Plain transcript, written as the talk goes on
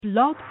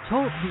Blog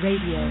Talk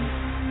Radio.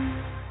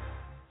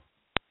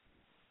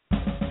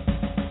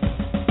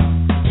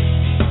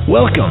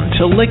 Welcome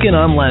to Lykken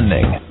on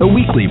Lending, a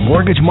weekly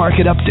mortgage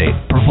market update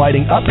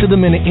providing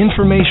up-to-the-minute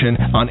information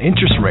on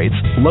interest rates,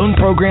 loan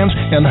programs,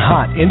 and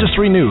hot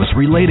industry news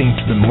relating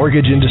to the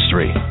mortgage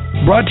industry.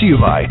 Brought to you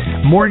by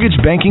Mortgage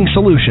Banking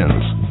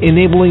Solutions,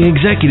 enabling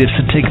executives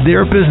to take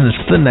their business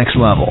to the next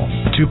level.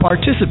 To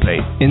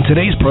participate in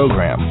today's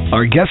program,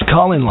 our guest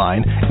call-in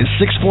line is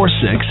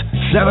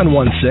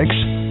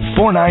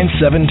 646-716-4972.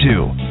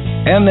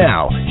 And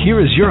now, here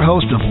is your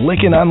host of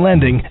Lykken on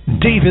Lending,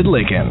 David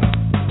Lykken.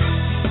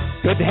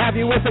 Good to have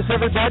you with us,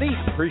 everybody.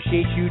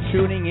 Appreciate you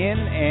tuning in,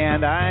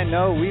 and I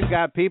know we've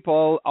got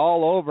people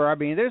all over. I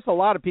mean, there's a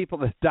lot of people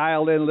that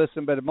dial in,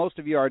 listen, but most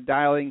of you are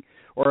dialing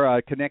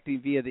or connecting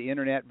via the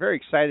Internet. Very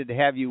excited to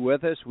have you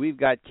with us. We've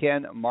got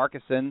Ken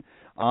Markison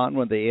on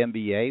with the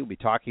MBA. We'll be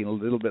talking a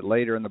little bit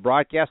later in the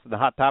broadcast of the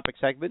Hot Topic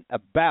segment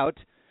about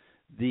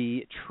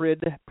the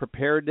TRID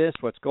preparedness,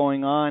 what's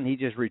going on. He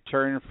just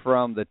returned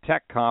from the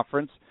tech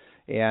conference,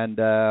 and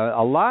there's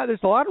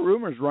a lot of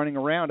rumors running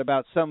around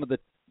about some of the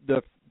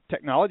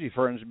technology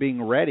firms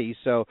being ready.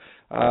 So,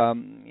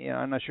 I'm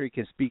not sure you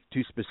can speak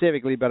too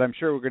specifically, but I'm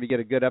sure we're going to get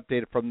a good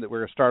update we're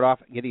going to start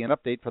off getting an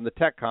update from the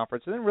tech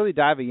conference and then really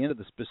diving into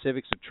the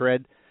specifics of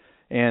TRID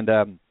and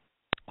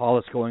all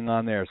that's going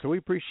on there. So we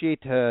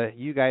appreciate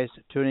you guys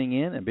tuning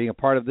in and being a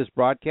part of this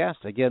broadcast.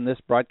 Again,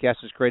 this broadcast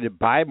is created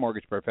by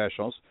mortgage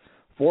professionals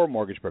for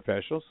mortgage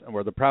professionals, and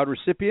we're the proud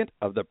recipient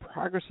of the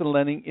Progress in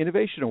Lending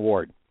Innovation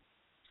Award.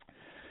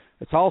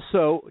 It's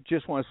also,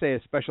 just want to say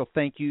a special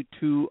thank you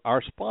to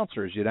our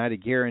sponsors,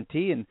 United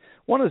Guarantee. And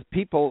one of the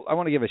people I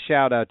want to give a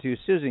shout out to,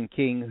 Susan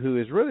King, who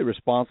is really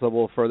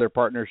responsible for their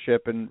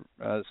partnership and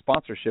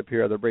sponsorship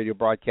here at the radio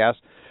broadcast.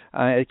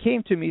 It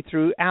came to me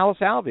through Alice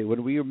Alvey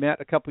when we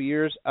met a couple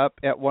years up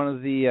at one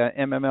of the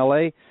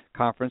MMLA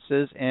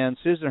conferences. And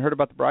Susan heard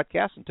about the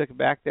broadcast and took it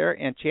back there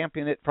and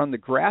championed it from the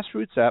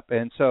grassroots up.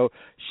 And so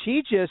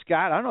she just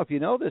got, I don't know if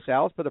you know this,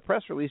 Alice, but the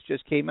press release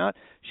just came out.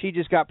 She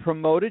just got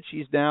promoted.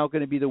 She's now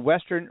going to be the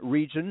Western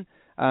Region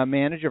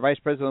Manager, Vice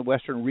President of the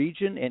Western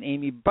Region, and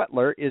Amy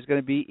Butler is going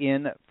to be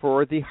in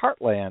for the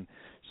Heartland.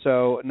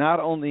 So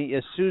not only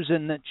is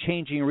Susan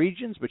changing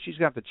regions, but she's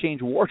going to have to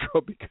change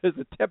wardrobe because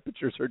the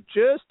temperatures are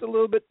just a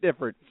little bit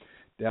different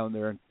down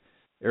there in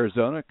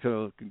Arizona.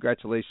 So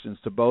congratulations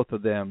to both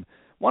of them.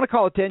 Want to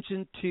call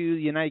attention to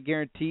United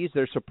Guarantees,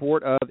 their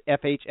support of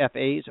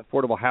FHFA's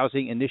Affordable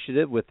Housing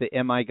Initiative with the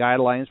MI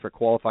guidelines for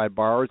qualified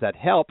borrowers that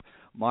help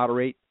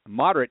moderate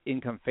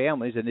income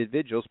families and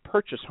individuals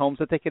purchase homes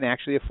that they can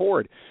actually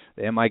afford.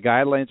 The MI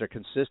guidelines are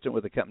consistent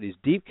with the company's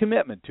deep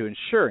commitment to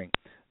ensuring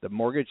the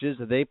mortgages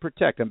that they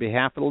protect on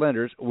behalf of the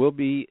lenders will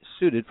be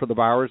suited for the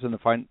borrowers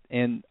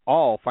in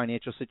all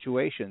financial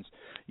situations.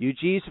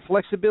 UG's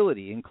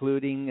flexibility,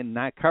 including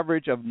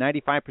coverage of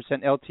 95%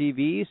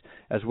 LTVs,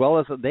 as well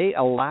as they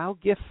allow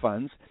gift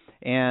funds,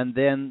 and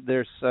then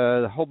there's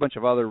a whole bunch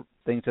of other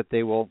things that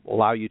they will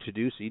allow you to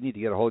do. So you need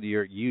to get a hold of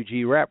your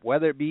UG rep,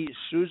 whether it be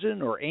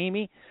Susan or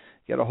Amy.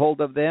 Get a hold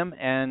of them,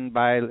 and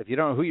if you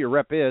don't know who your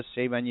rep is,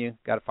 shame on you.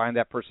 Got to find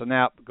that person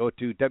out. Go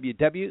to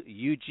www,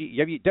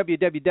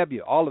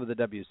 all of the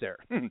W's there,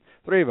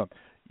 3 of them,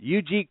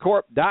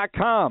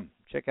 ugcorp.com.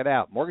 Check it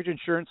out. Mortgage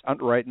insurance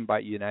underwritten by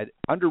United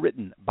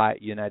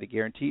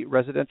Guarantee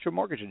Residential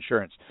Mortgage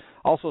Insurance.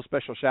 Also,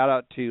 special shout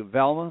out to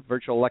Velma,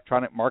 Virtual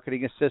Electronic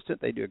Marketing Assistant.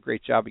 They do a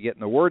great job of getting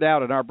the word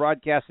out in our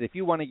broadcast. If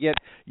you want to get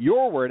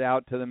your word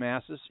out to the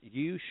masses,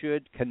 you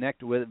should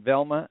connect with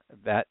Velma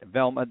at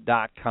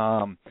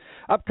velma.com.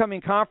 Upcoming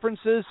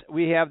conferences,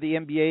 we have the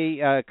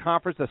MBA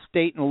conference, a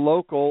state and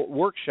local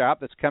workshop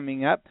that's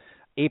coming up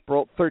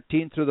April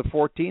 13th through the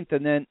 14th,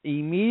 and then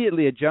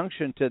immediately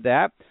adjunction to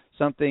that,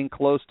 something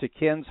close to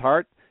Ken's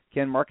heart,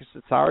 Ken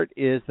Markison's heart,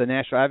 is the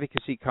National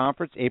Advocacy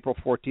Conference, April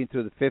 14th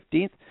through the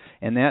 15th,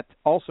 and that's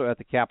also at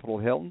the Capitol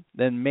Hilton.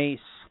 Then May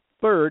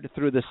 3rd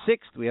through the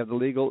 6th, we have the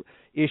Legal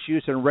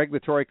Issues and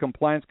Regulatory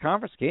Compliance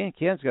Conference.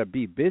 Ken's got to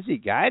be a busy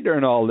guy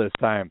during all this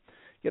time.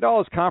 Get all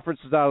his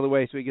conferences out of the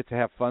way so he gets to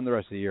have fun the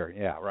rest of the year.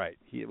 Yeah, right.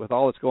 With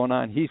all that's going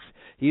on,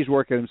 he's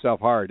working himself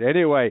hard.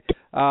 Anyway,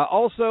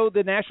 also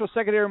the National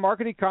Secondary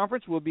Marketing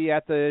Conference will be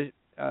at the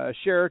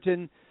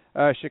Sheraton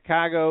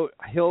Chicago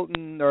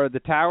Hilton or the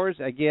Towers.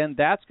 Again,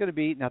 that's going to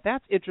be, now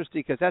that's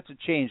interesting because that's a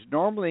change.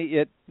 Normally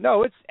it's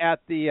at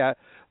the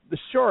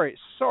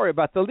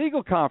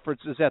legal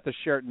conference is at the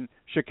Sheraton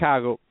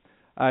Chicago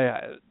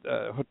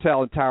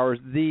Hotel and Towers.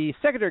 The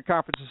secondary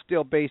conference is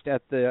still based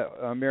at the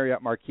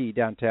Marriott Marquis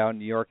downtown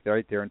New York,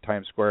 right there in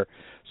Times Square.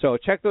 So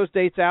check those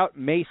dates out,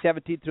 May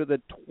 17th through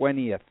the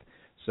 20th.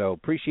 So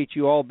appreciate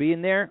you all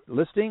being there,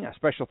 listening. A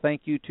special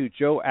thank you to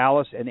Joe,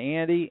 Alice, and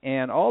Andy,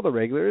 and all the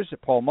regulars,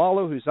 Paul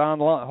Muolo, who's on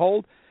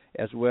hold,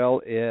 as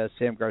well as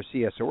Sam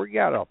Garcia. So we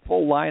got a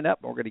full lineup,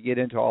 and we're going to get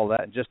into all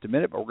that in just a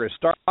minute, but we're going to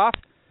start off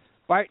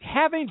by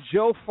having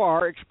Joe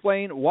Farr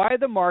explain why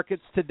the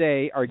markets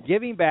today are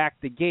giving back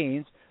the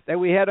gains that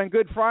we had on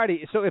Good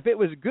Friday. So if it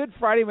was Good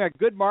Friday and we had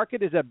good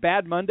market, is it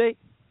bad Monday?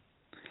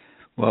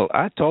 Well,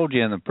 I told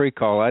you in the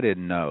pre-call I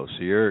didn't know,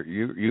 so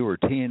you were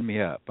teeing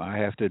me up. I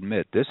have to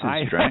admit, this is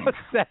strange. I was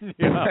setting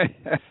you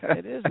up.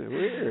 It is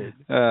weird.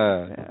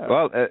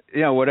 Well,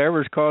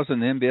 whatever's causing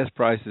the MBS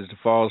prices to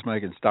fall is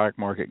making the stock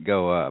market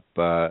go up.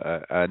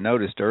 I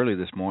noticed early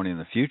this morning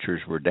the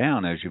futures were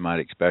down, as you might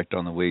expect,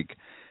 on the weak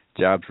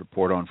jobs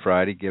report on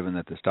Friday, given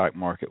that the stock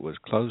market was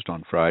closed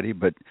on Friday.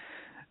 But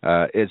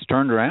it's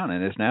turned around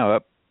and it's now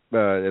up.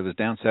 It was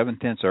down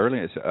 0.7 early.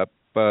 It's up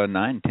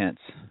 0.9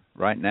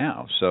 right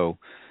now. So,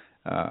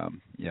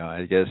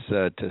 I guess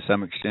to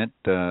some extent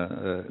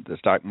the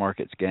stock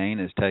market's gain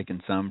has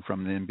taken some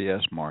from the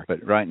MBS market.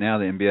 But right now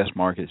the MBS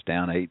market's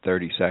down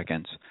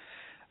 0.8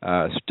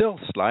 still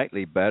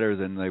slightly better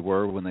than they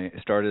were when they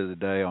started the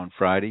day on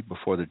Friday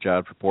before the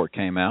jobs report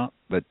came out.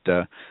 But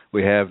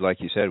we have, like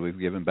you said, we've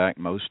given back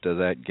most of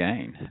that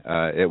gain.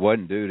 It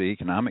wasn't due to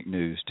economic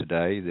news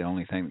today. The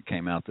only thing that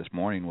came out this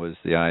morning was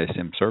the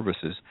ISM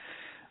services,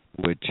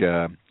 which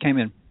came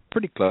in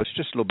pretty close,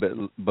 just a little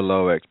bit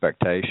below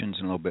expectations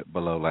and a little bit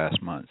below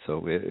last month.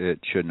 So it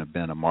shouldn't have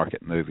been a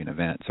market-moving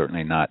event,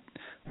 certainly not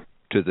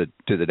to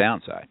the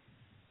downside.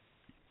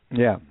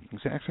 Yeah,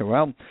 exactly.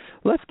 Well,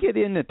 let's get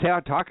into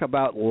talk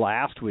about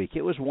last week.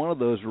 It was one of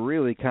those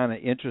really kind of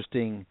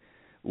interesting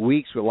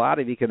weeks with a lot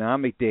of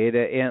economic data,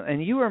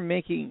 and you are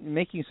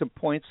making some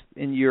points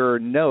in your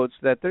notes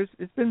that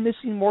it's been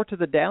missing more to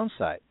the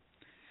downside.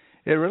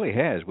 It really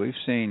has. We've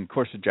seen, of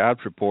course, the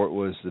jobs report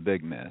was the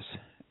big miss.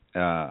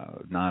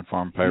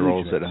 Non-farm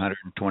payrolls at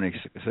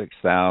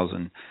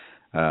 126,000.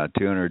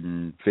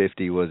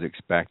 250 was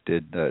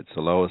expected. It's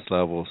the lowest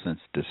level since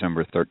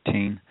December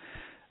 13.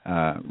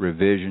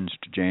 Revisions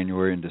to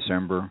January and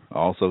December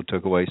also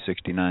took away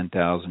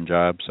 69,000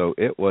 jobs. So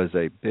it was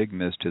a big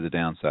miss to the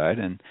downside.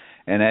 And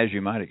as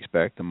you might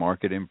expect, the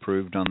market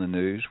improved on the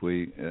news.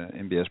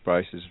 MBS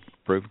prices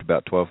improved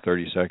about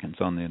 12-30 seconds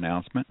on the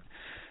announcement.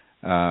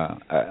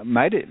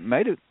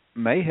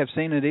 May have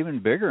seen an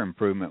even bigger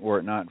improvement were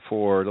it not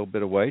for a little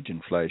bit of wage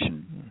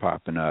inflation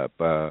popping up.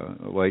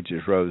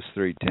 Wages rose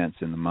 0.3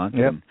 in the month,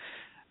 yep.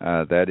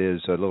 And that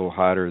is a little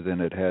hotter than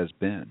it has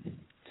been.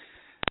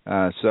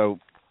 So,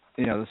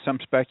 there's some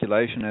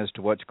speculation as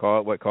to what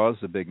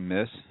caused the big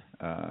miss.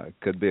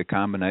 Could be a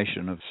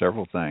combination of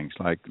several things,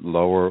 like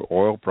lower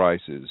oil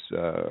prices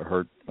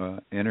hurt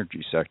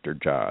energy sector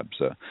jobs.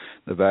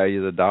 The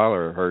value of the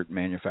dollar hurt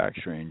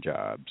manufacturing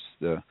jobs.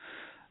 The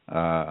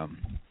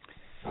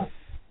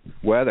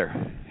weather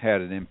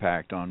had an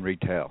impact on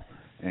retail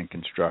and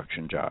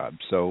construction jobs.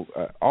 So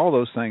all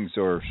those things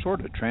are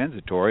sort of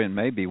transitory, and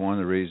maybe one of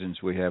the reasons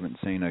we haven't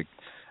seen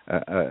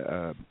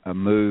a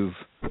move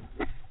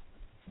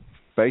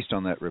based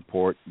on that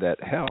report that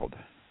held.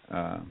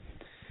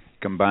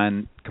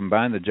 Combine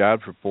the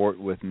jobs report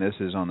with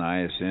misses on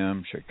the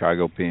ISM,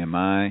 Chicago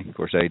PMI. Of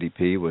course,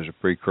 ADP was a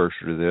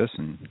precursor to this,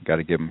 and got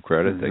to give them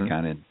credit. Mm-hmm. They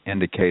kind of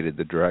indicated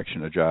the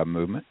direction of job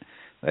movement.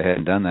 They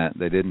hadn't done that.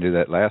 They didn't do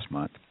that last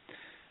month.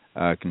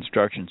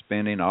 Construction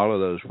spending, all of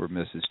those were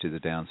misses to the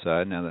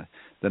downside. Now,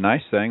 the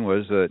nice thing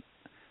was that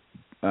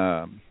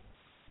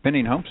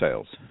pending home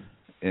sales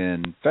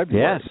in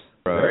February. Yes,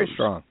 very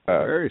strong.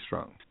 Very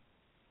strong.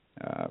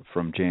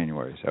 From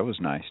January. So that was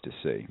nice to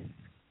see.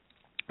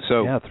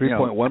 So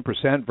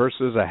 3.1%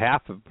 versus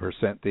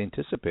 0.5% they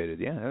anticipated.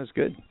 Yeah, that was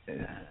good.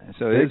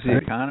 So is the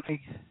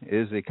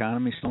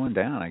economy slowing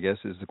down? I guess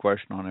is the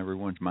question on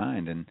everyone's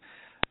mind. And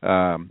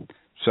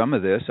some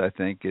of this, I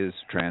think, is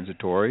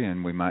transitory,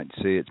 and we might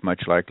see it's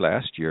much like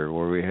last year,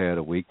 where we had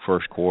a weak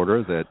first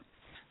quarter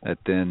that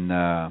then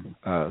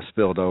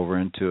spilled over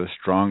into a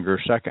stronger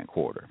second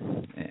quarter.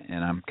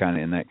 And I'm kind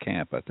of in that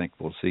camp. I think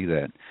we'll see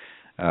that.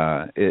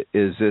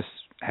 Is this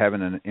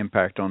having an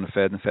impact on the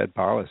Fed and Fed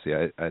policy?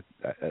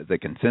 The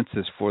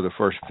consensus for the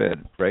first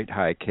Fed rate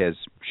hike has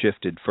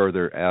shifted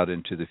further out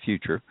into the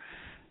future,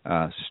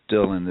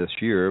 still in this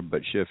year,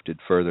 but shifted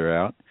further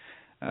out.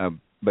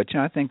 But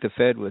I think the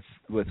Fed, with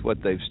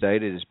what they've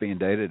stated as being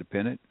data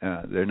dependent,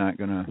 they're not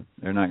going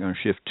to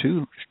shift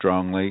too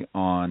strongly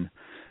on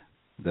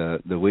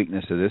the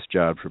weakness of this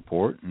jobs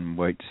report, and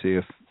wait to see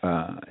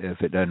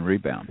if it doesn't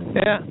rebound.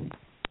 Yeah.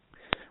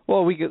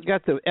 Well, we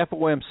got the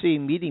FOMC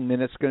meeting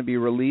minutes going to be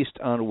released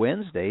on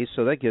Wednesday,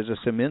 so that gives us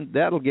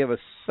that'll give us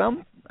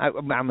some.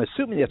 I'm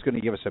assuming that's going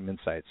to give us some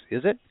insights.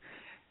 Is it?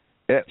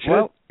 It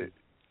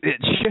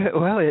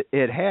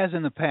has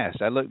in the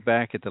past. I look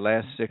back at the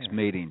last 6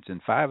 meetings,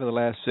 and 5 of the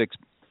last 6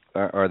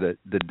 are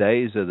the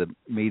days of the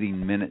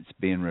meeting minutes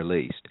being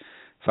released.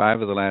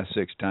 5 of the last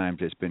 6 times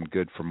it's been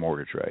good for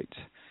mortgage rates,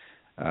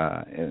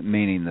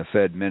 meaning the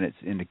Fed minutes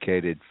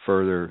indicated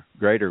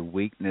greater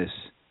weakness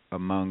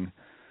among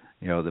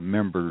the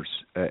members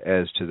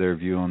as to their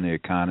view on the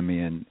economy,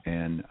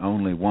 and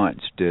only once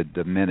did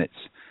the minutes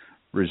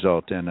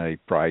result in a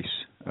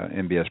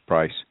MBS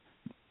price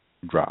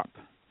drop.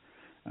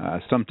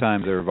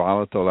 Sometimes they're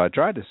volatile. I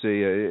tried to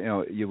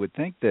see, you would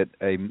think that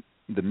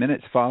the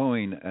minutes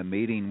following a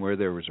meeting where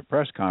there was a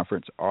press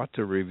conference ought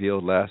to reveal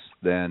less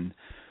than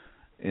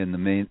in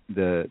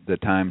the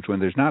times when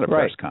there's not a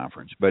press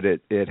conference, but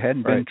it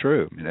hadn't been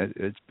true. I mean,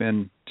 it's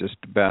been just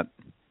about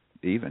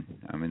even.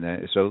 I mean,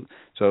 so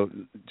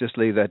just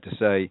leave that to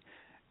say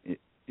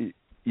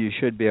you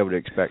should be able to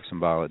expect some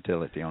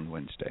volatility on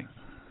Wednesday.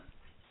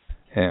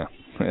 Yeah,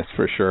 that's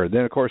for sure.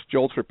 Then, of course,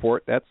 JOLTS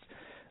report. That's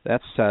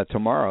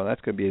tomorrow.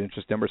 That's going to be an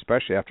interesting number,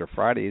 especially after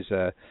Friday's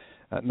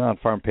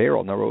non-farm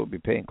payroll number. We'll be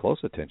paying close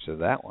attention to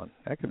that one.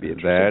 That could be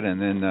interesting. That,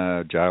 and then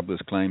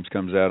jobless claims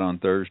comes out on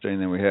Thursday,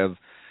 and then we have,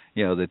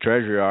 the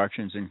Treasury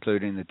auctions,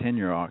 including the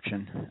 10-year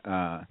auction,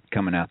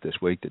 coming out this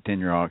week. The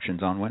 10-year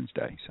auction's on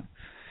Wednesday. So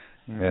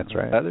that's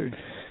right. Other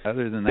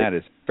than that,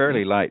 it's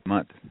fairly light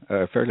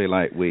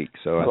week.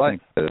 So I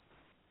think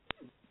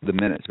the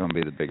minute's going to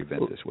be the big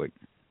event this week.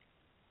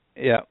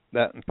 Yeah,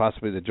 that and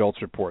possibly the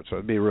JOLTS report. So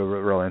it'd be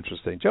real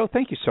interesting. Joe,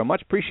 thank you so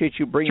much. Appreciate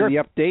you bringing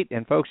the update.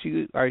 And folks,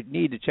 you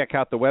need to check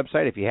out the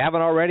website if you haven't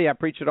already. I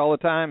preach it all the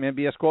time.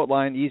 MBS Quote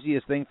Line,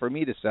 easiest thing for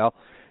me to sell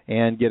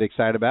and get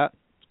excited about.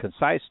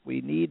 Concise. We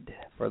need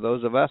for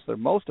those of us,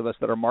 most of us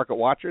that are market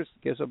watchers,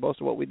 gives us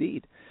most of what we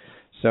need.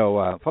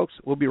 So, folks,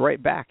 we'll be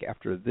right back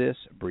after this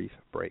brief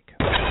break.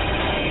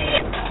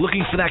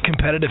 Looking for that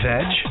competitive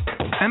edge?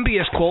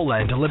 MBS Quote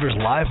Line delivers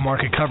live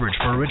market coverage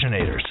for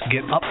originators.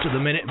 Get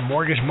up-to-the-minute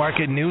mortgage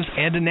market news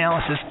and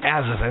analysis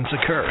as events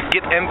occur.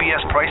 Get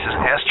MBS prices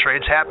as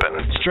trades happen.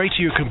 Straight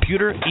to your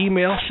computer,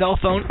 email, cell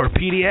phone, or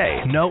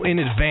PDA. Know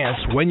in advance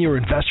when your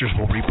investors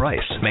will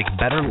reprice. Make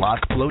better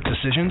lock float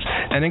decisions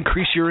and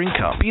increase your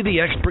income. Be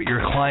the expert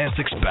your clients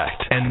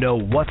expect. And know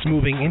what's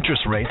moving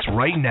interest rates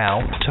right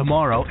now,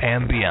 tomorrow,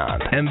 and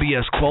beyond.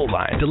 MBS Quote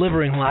Line,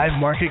 delivering live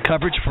market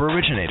coverage for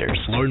originators.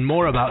 Learn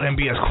more about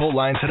MBS Quote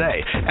Line today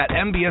at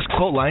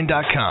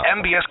mbsquoteline.com.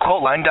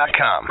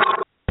 mbsquoteline.com.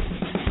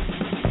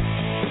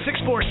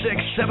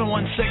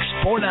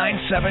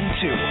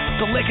 646-716-4972.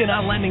 The Lykken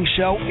on Lending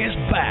Show is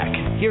back.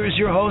 Here is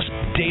your host,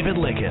 David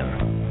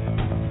Lykken.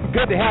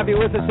 Good to have you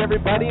with us,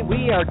 everybody.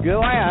 We are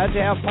glad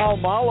to have Paul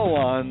Muolo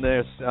on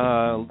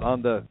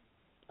the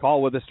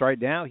call with us right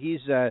now.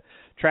 He's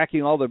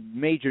tracking all the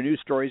major news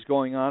stories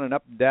going on and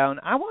up and down.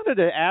 I wanted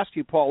to ask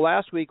you, Paul,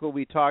 last week when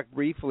we talked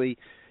briefly,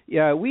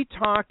 we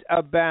talked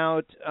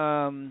about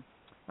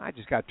I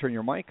just got to turn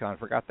your mic on.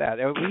 Forgot that.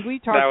 We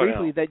talked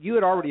briefly that you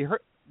had already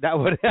heard. That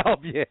would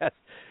help, yes.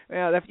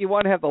 Yeah, if you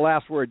want to have the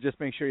last word, just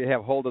make sure you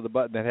have hold of the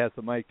button that has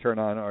the mic turn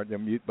on or the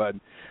mute button.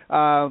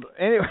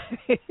 Anyway,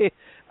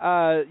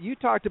 you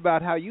talked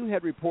about how you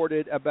had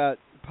reported about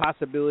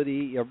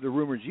possibility of the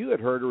rumors you had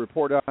heard or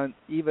report on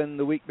even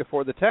the week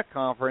before the tech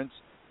conference,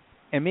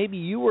 and maybe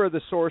you were the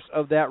source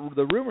of that.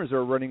 The rumors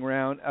are running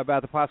around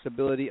about the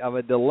possibility of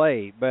a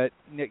delay. But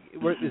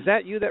is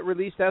that you that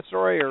released that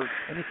story, or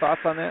any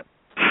thoughts on that?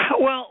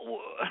 Well,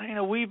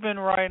 we've been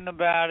writing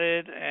about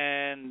it,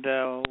 and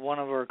one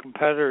of our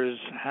competitors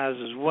has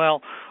as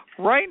well.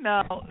 Right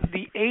now,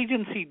 the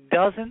agency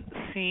doesn't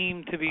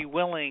seem to be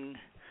willing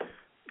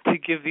to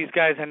give these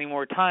guys any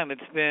more time.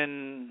 It's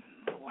been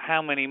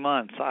how many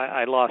months?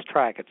 I lost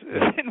track. It's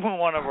in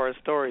one of our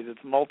stories.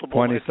 It's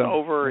multiple. It's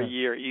over a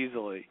year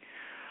easily.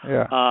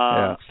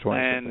 Yeah, it's 20.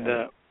 And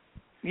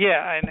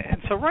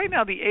and so right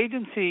now the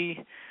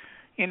agency.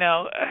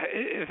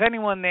 If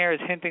anyone there is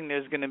hinting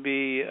there's going to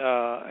be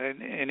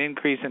an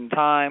increase in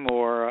time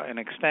or an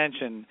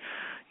extension,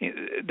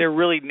 they're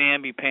really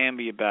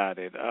namby-pamby about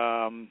it.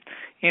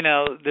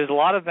 There's a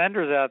lot of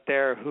vendors out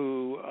there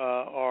who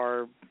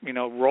are,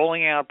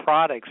 rolling out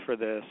products for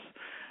this,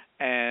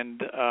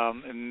 and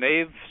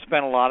they've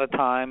spent a lot of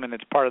time, and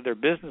it's part of their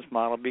business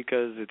model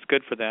because it's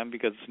good for them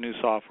because it's new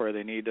software.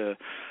 They need to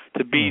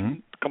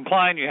be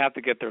compliant. You have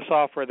to get their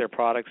software, their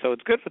products, so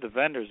it's good for the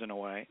vendors in a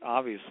way,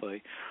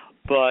 obviously.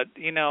 But,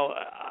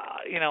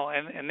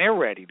 and they're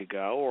ready to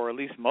go, or at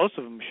least most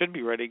of them should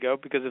be ready to go,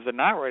 because if they're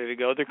not ready to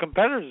go, their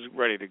competitors are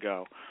ready to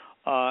go.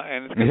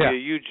 And it's going to be a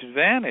huge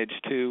advantage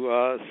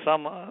to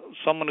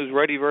someone who's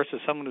ready versus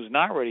someone who's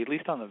not ready, at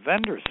least on the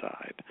vendor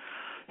side.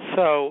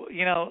 So,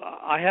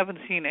 I haven't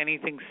seen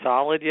anything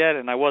solid yet,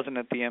 and I wasn't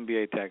at the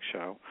MBA Tech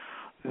show,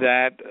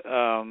 that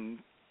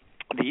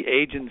the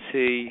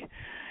agency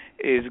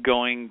is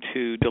going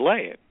to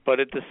delay it. But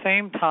at the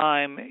same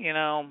time,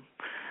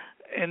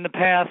 in the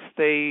past,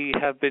 they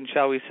have been,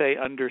 shall we say,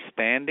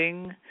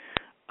 understanding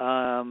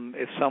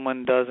if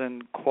someone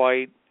doesn't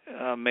quite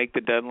make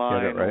the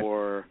deadline,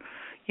 or,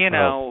 and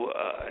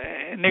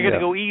they're going to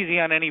go easy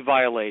on any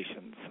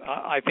violations.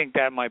 I think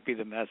that might be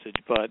the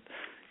message, but,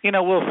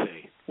 we'll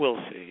see. We'll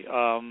see.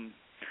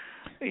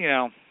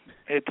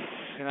 It's,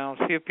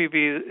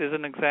 CFPB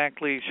isn't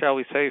exactly, shall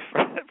we say,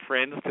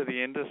 friends to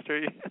the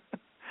industry.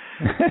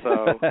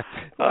 So,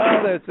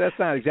 that's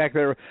not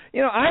exactly right.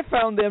 I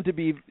found them to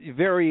be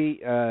very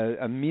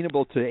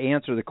amenable to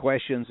answer the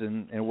questions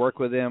and work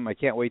with them. I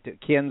can't wait to.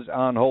 Ken's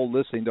on hold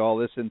listening to all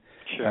this, and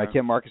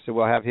Ken Markison,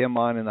 we'll have him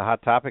on in the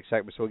Hot Topic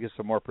segment, so we'll get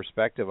some more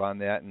perspective on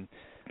that. And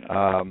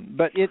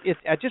but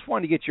I just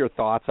wanted to get your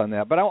thoughts on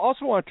that. But I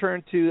also want to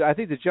turn to, I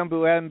think the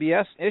jumbo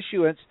MBS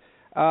issuance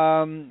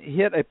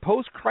hit a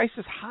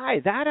post-crisis high.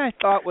 That I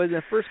thought was in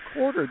the first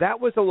quarter. That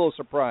was a little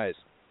surprise.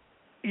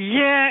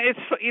 Yeah, it's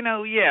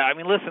I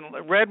mean,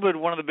 listen, Redwood,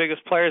 one of the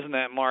biggest players in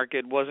that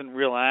market, wasn't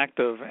real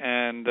active,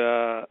 and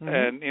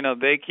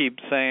they keep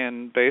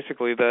saying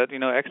basically that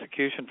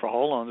execution for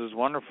whole loans is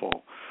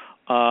wonderful,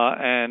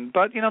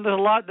 but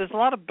there's a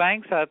lot of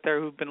banks out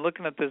there who've been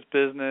looking at this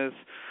business,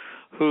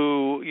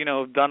 who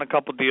have done a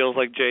couple deals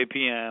like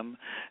JPM,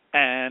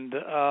 and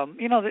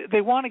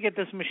they want to get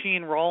this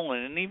machine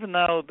rolling, and even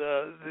though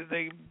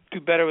they do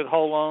better with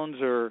whole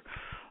loans or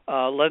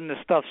letting this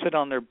stuff sit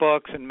on their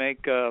books and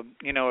make a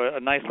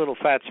nice little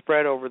fat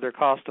spread over their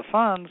cost of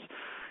funds,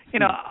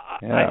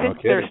 I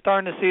think they're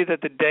starting to see that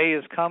the day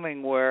is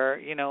coming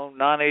where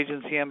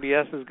non-agency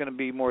MBS is going to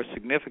be more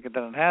significant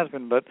than it has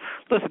been. But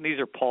listen, these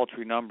are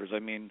paltry numbers. I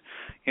mean,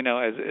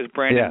 as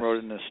Brandon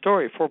wrote in this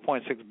story,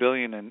 $4.6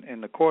 billion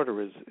in the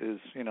quarter is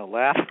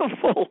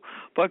laughable,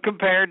 but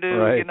compared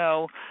to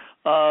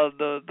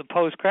the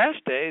post-crash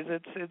days,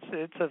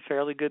 it's a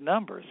fairly good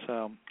number.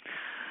 So.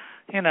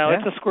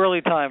 It's a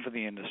squirrely time for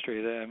the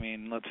industry. I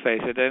mean, let's face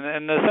it.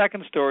 And the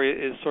second story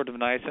is sort of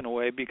nice in a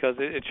way because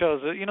it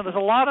shows that, there's a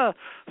lot of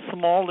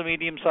small to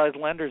medium-sized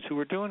lenders who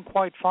are doing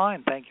quite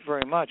fine. Thank you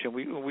very much. And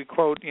we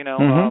quote,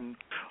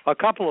 a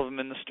couple of them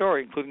in the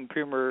story, including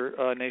Premier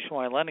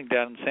Nationwide Lending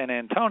down in San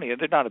Antonio.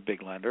 They're not a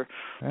big lender,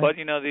 but,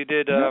 they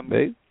did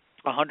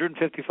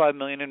 $155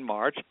 million in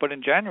March, but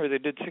in January they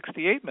did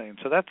 $68 million.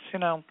 So that's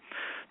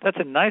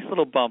a nice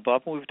little bump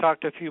up, and we've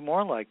talked to a few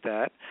more like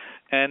that.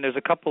 And there's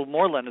a couple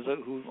more lenders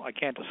who I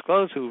can't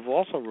disclose who've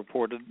also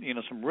reported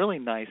some really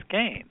nice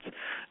gains.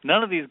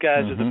 None of these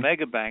guys are the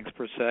mega banks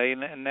per se,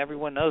 and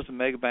everyone knows the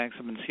mega banks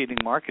have been ceding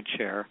market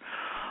share.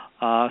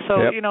 It's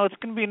going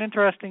to be an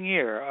interesting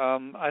year.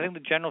 I think the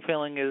general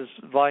feeling is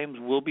volumes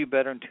will be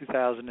better in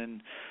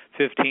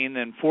 2015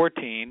 than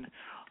 14.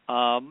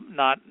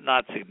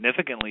 Not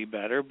significantly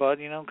better, but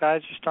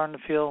guys are starting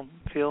to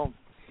feel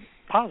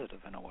positive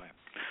in a way.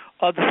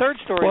 The third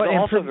story is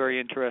also very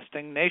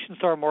interesting.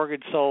 NationStar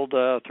Mortgage sold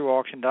through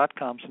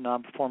auction.com some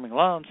non-performing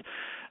loans,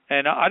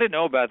 and I didn't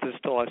know about this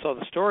till I saw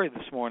the story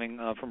this morning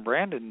from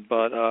Brandon.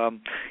 But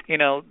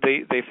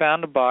they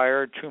found a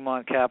buyer,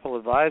 Trumont Capital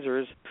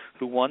Advisors,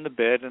 who won the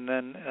bid, and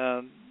then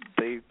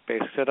they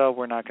basically said, "Oh,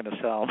 we're not going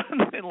to sell."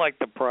 They didn't like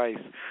the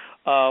price.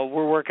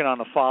 We're working on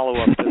a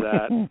follow-up to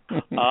that.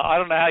 I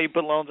don't know how you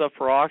put loans up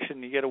for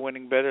auction. You get a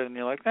winning bidder, and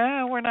you're like,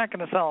 we're not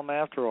going to sell them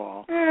after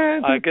all.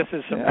 I guess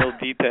there's some real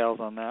details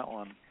on that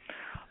one.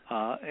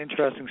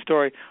 Interesting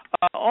story.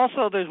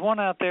 Also, there's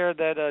one out there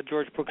that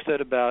George Brooks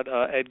said about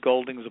Ed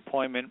Golding's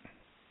appointment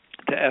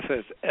to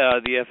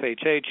the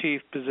FHA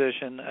chief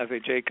position,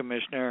 FHA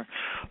commissioner.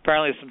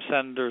 Apparently some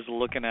senators are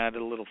looking at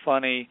it a little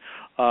funny.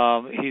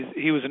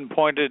 He was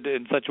appointed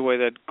in such a way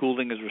that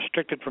Goulding is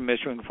restricted from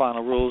issuing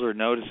final rules or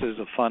notices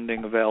of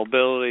funding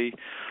availability.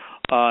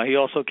 He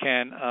also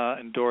can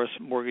endorse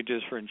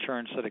mortgages for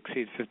insurance that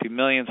exceed $50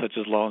 million, such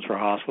as loans for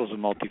hospitals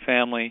and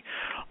multifamily.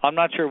 I'm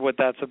not sure what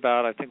that's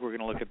about. I think we're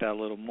going to look at that a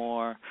little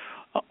more.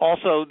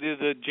 Also,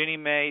 the Ginnie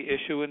Mae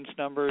issuance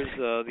numbers,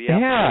 the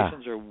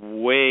applications are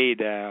way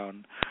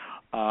down.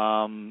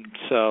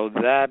 So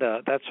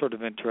that's sort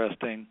of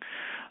interesting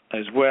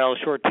as well.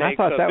 Short take,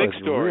 big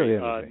story.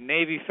 Really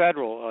Navy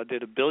Federal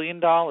did $1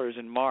 billion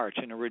in March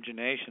in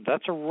originations.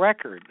 That's a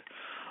record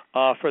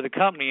for the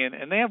company,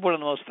 and they have one of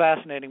the most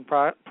fascinating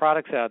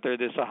products out there.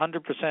 This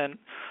 100%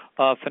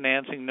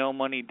 financing, no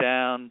money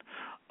down,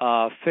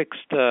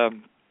 fixed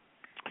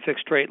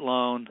rate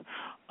loan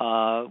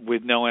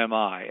with no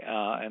MI,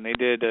 and they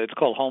did. It's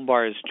called Home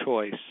Buyer's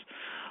Choice,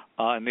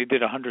 and they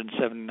did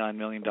 $179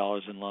 million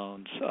in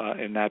loans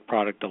in that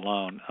product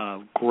alone.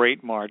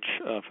 Great March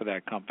for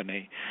that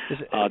company.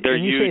 They're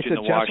huge in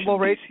the Washington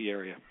D.C.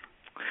 area.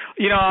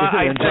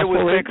 I said it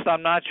was fixed.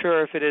 I'm not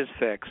sure if it is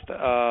fixed.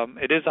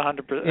 It is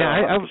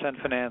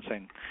 100%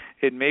 financing.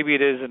 Maybe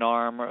it is an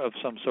arm of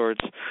some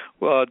sorts.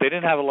 Well, they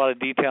didn't have a lot of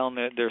detail in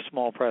their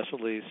small press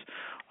release,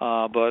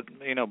 but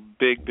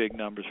big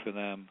numbers for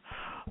them.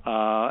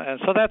 And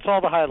so that's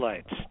all the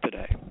highlights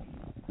today.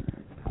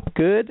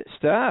 Good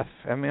stuff.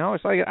 I mean, I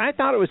always like it. I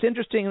thought it was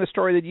interesting the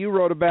story that you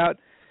wrote about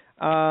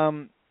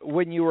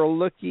when you were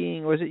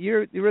looking. Was it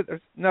you?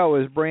 No, it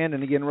was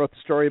Brandon again wrote the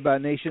story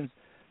about Nations.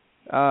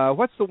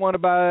 What's the one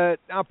about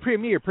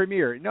Premier?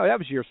 No, that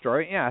was your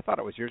story. Yeah, I thought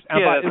it was yours. It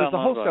was the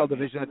wholesale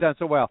division that done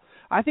so well.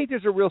 I think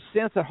there's a real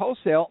sense that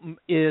wholesale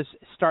is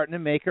starting to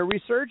make a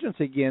resurgence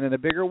again in a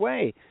bigger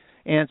way.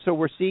 And so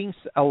we're seeing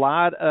a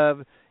lot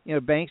of,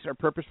 banks are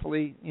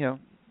purposefully,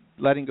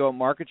 letting go of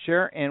market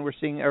share, and we're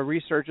seeing a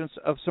resurgence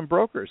of some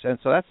brokers. And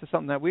so that's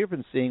something that we've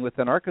been seeing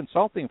within our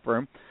consulting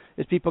firm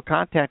is people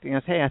contacting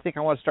us, hey, I think I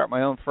want to start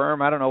my own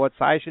firm. I don't know what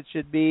size it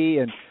should be.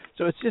 And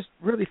so it's just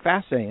really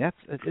fascinating.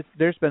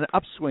 There's been an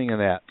upswing in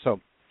that. So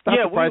we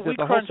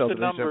crunch the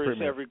numbers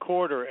every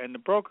quarter, and the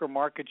broker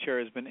market share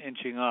has been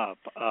inching up.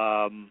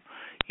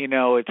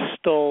 It's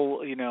still,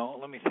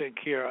 let me think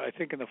here. I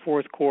think in the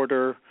fourth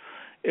quarter,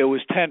 it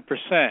was 10%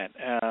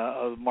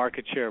 of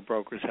market share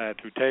brokers had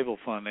through table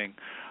funding.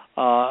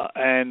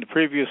 And the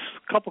previous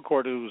couple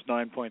quarters was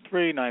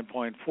 9.3,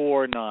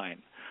 9.4,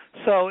 9.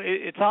 So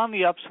it's on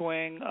the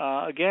upswing.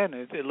 Again,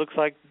 it looks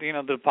like the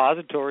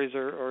depositories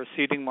are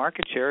ceding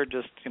market share,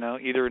 just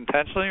either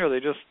intentionally or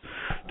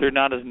they're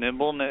not as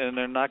nimble and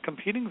they're not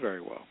competing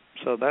very well.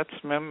 So that's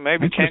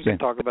maybe Ken can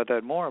talk about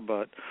that more,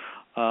 but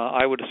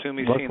I would assume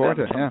he's seen that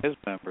in some of his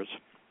members.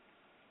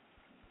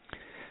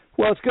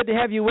 Well, it's good to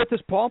have you with us,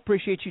 Paul.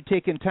 Appreciate you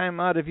taking time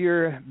out of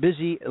your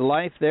busy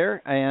life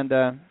there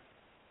and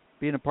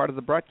being a part of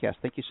the broadcast.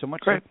 Thank you so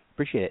much. Great. Sir.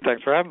 Appreciate it.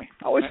 Thanks for having me.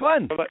 Always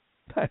fun. Bye-bye.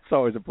 It's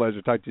always a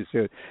pleasure. Talk to you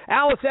soon.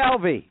 Alice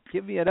Alvey,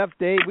 give me an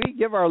update. We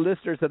give our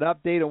listeners an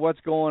update on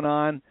what's going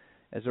on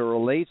as it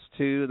relates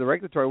to the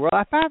regulatory world.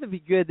 I thought it would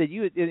be good that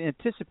you, in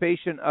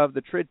anticipation of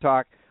the TRID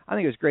talk, I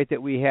think it's great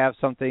that we have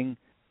something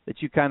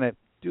that you kind of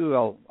do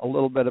a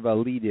little bit of a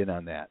lead-in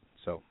on that.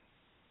 So,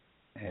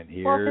 and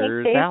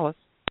here's Alice.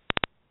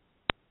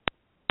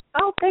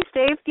 Oh, thanks,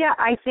 Dave. Yeah,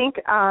 I think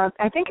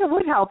it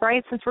would help,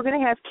 right? Since we're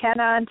going to have Ken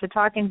on to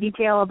talk in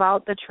detail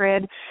about the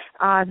TRID,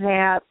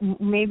 that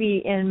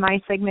maybe in my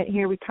segment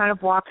here we kind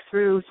of walk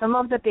through some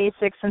of the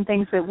basics and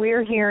things that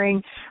we're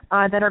hearing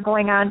that are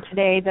going on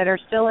today that are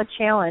still a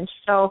challenge.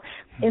 So,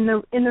 in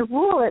the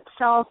rule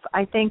itself,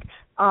 I think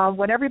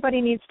what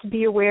everybody needs to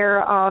be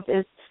aware of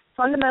is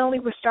fundamentally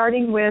we're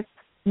starting with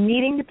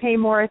needing to pay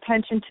more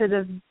attention to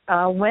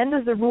the when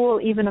does the rule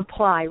even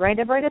apply, right?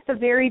 Right at the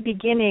very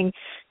beginning,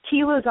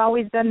 TILA has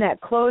always been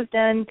that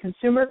closed-end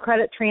consumer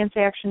credit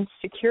transaction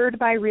secured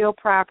by real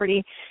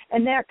property,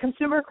 and that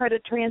consumer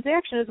credit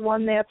transaction is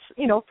one that's,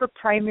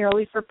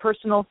 primarily for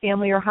personal,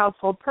 family, or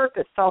household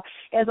purpose. So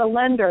as a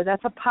lender,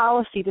 that's a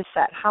policy to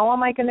set. How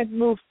am I going to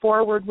move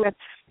forward with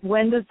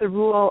when does the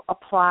rule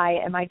apply?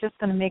 Am I just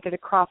going to make it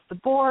across the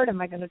board? Am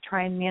I going to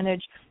try and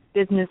manage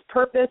business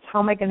purpose? How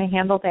am I going to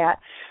handle that?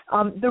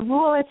 The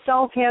rule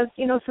itself has,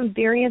 some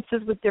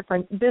variances with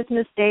different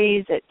business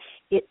days.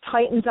 It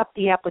tightens up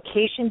the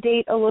application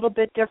date a little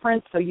bit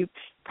different. So you've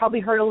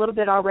probably heard a little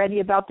bit already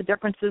about the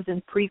differences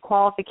in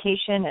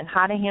pre-qualification and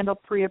how to handle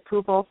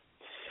pre-approval.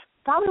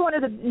 Probably one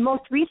of the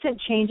most recent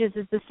changes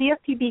is the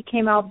CFPB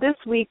came out this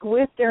week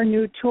with their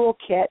new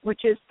toolkit,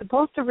 which is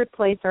supposed to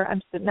replace, or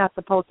I'm not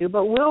supposed to,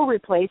 but will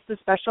replace the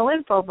special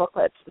info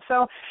booklets.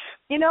 So,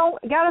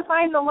 got to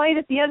find the light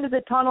at the end of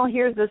the tunnel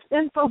here. This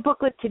info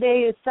booklet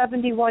today is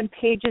 71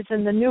 pages,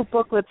 and the new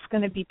booklet's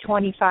going to be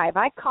 25.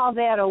 I call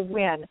that a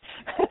win.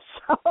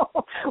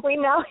 So we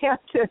now have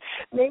to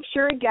make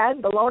sure,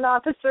 again, the loan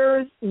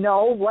officers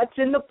know what's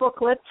in the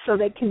booklet so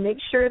they can make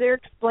sure they're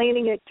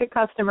explaining it to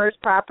customers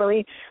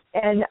properly,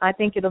 and I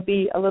think it'll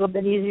be a little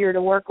bit easier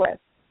to work with.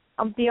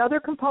 The other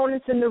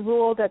components in the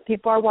rule that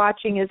people are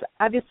watching is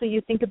obviously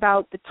you think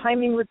about the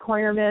timing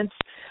requirements.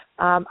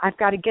 I've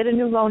got to get a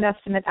new loan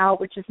estimate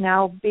out, which is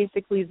now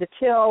basically the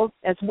TIL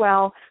as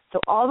well. So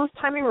all those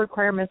timing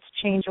requirements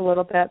change a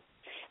little bit.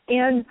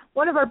 And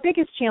one of our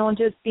biggest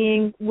challenges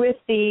being with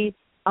the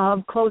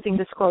closing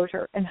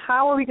disclosure, and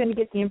how are we going to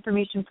get the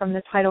information from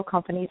the title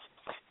companies?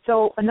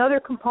 So another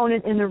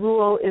component in the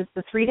rule is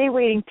the 3-day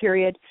waiting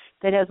period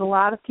that has a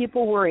lot of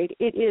people worried.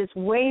 It is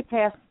way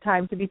past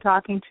time to be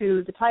talking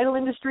to the title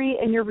industry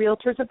and your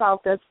realtors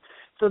about this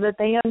so that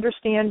they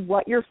understand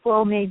what your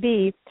flow may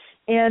be.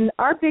 And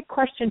our big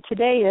question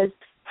today is,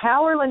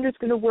 how are lenders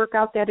going to work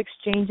out that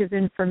exchange of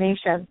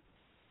information?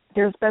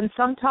 There's been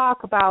some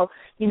talk about,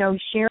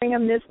 sharing a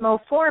MISMO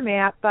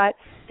format, but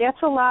that's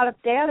a lot of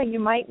data you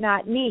might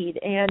not need.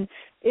 And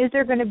is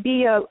there going to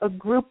be a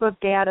group of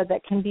data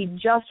that can be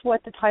just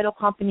what the title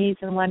companies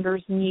and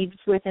lenders need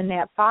within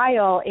that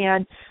file?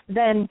 And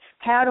then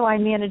how do I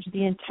manage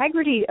the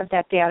integrity of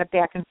that data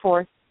back and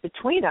forth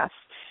between us?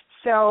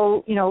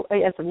 So,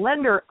 as a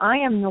lender, I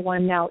am the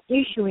one now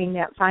issuing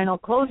that final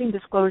closing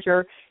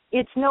disclosure.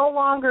 It's no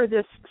longer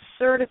this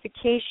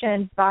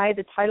certification by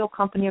the title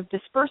company of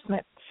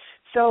disbursement.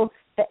 So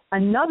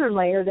another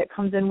layer that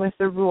comes in with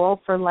the rule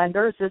for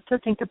lenders is to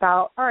think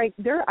about, all right,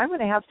 I'm going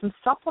to have some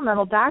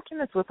supplemental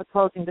documents with a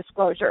closing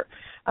disclosure.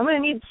 I'm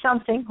going to need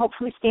something,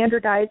 hopefully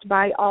standardized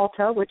by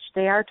ALTA, which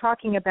they are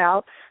talking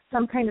about,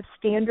 some kind of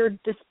standard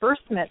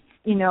disbursement,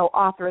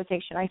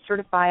 authorization. I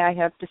certify I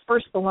have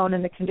dispersed the loan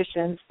in the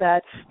conditions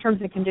that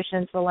terms and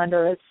conditions the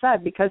lender has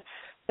said, because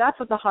that's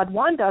what the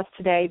HUD-1 does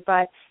today,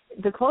 but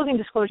the closing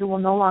disclosure will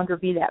no longer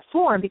be that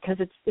form because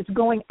it's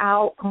going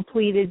out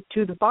completed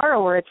to the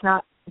borrower. It's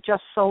not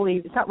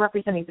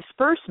representing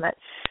disbursement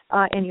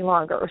any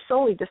longer, or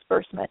solely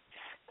disbursement.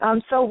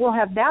 So we'll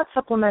have that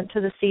supplement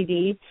to the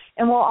CD,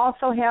 and we'll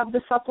also have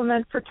the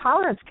supplement for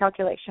tolerance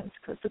calculations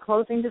because the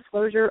closing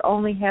disclosure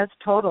only has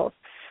totals.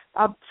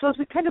 So as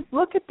we kind of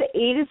look at the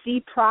A to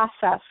Z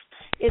process,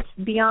 it's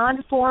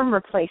beyond form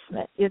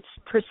replacement. It's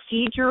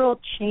procedural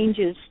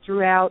changes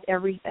throughout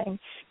everything.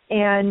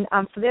 And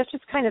so that's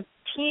just kind of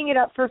teeing it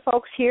up for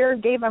folks here.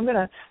 Dave, I'm going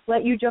to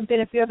let you jump in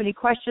if you have any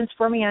questions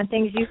for me on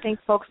things you think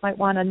folks might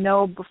want to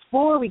know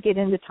before we get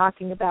into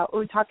talking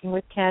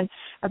with Ken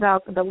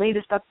about the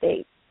latest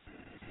update.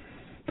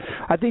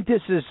 I think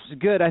this is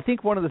good. I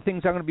think one of the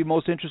things I'm going to be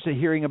most interested in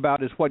hearing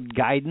about is what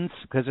guidance,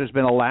 because there's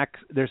been a lack.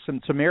 There's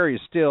some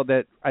areas still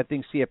that I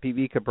think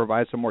CFPB could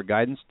provide some more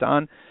guidance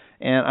on.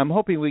 And I'm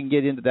hoping we can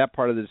get into that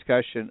part of the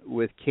discussion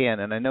with Ken,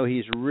 and I know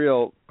he's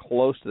real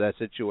close to that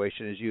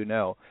situation, as you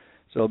know.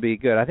 So it'll be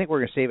good. I think we're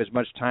going to save as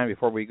much time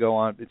before we go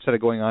on. Instead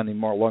of going on any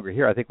more longer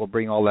here, I think we'll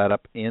bring all that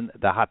up in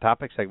the Hot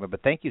Topic segment.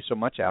 But thank you so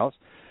much, Alice.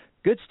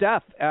 Good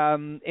stuff.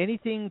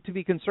 Anything to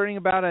be concerning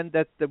about and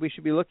that we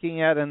should be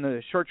looking at in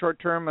the short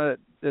term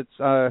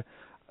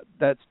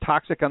that's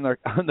toxic on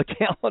the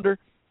calendar?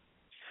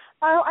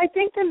 I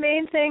think the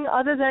main thing,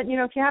 other than,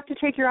 if you have to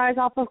take your eyes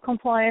off of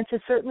compliance,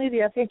 is certainly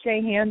the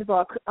FHA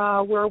handbook.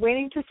 We're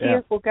waiting to see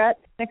if we'll get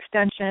an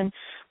extension.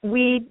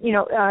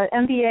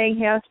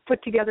 MBA has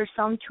put together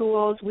some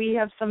tools. We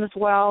have some as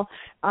well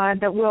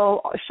that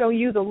will show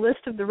you the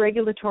list of the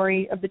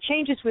of the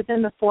changes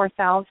within the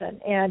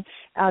 4,000. And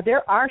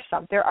there are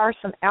some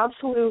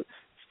absolute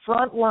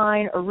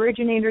frontline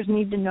originators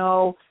need to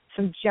know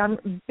some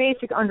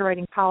basic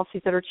underwriting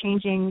policies that are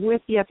changing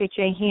with the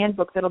FHA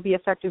handbook that will be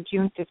effective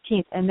June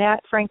 15th, and that,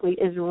 frankly,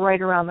 is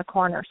right around the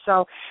corner.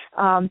 So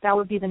that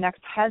would be the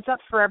next heads up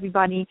for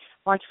everybody.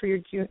 Watch for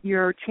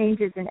your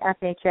changes in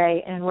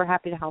FHA, and we're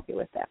happy to help you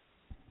with that.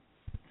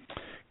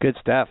 Good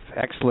stuff.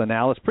 Excellent,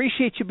 Alice.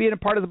 Appreciate you being a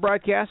part of the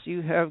broadcast.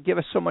 You give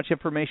us so much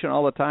information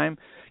all the time.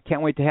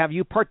 Can't wait to have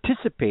you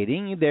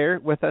participating there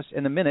with us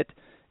in a minute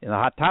in the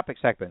Hot Topic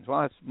segment.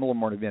 Well, that's a little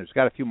more than a minute. We've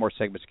got a few more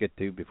segments to get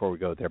to before we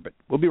go there, but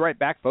we'll be right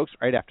back, folks,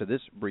 right after this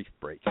brief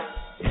break.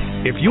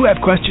 If you have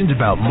questions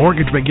about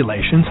mortgage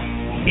regulations,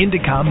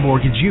 Indicom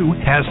Mortgage U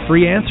has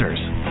free answers.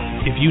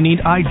 If you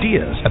need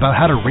ideas about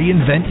how to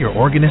reinvent your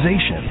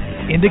organization,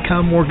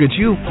 Indicom Mortgage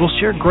U will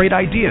share great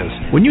ideas.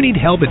 When you need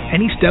help at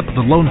any step of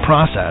the loan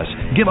process,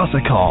 give us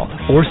a call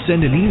or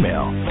send an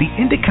email. The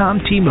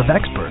Indicom team of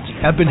experts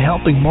have been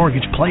helping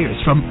mortgage players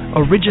from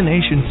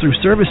origination through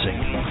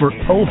servicing for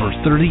over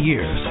 30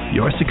 years.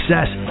 Your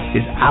success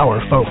is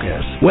our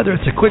focus. Whether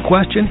it's a quick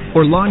question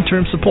or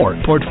long-term support,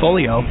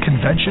 portfolio,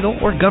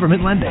 conventional, or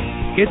government lending,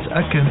 it's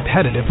a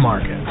competitive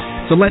market.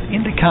 So let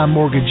Indicom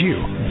Mortgage U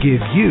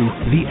give you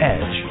the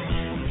edge.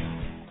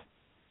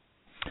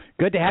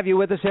 Good to have you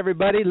with us,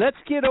 everybody. Let's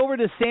get over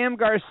to Sam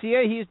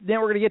Garcia.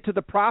 Then we're going to get to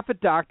the Profit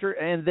Doctor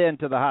and then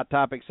to the Hot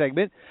Topic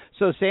segment.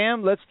 So,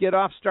 Sam, let's get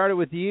off started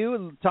with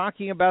you,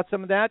 talking about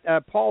some of that.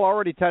 Paul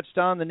already touched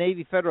on the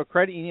Navy Federal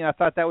Credit Union. I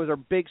thought that was a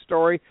big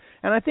story.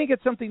 And I think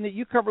it's something that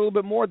you cover a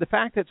little bit more, the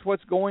fact that's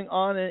what's going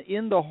on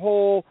in the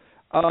whole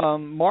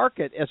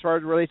market as far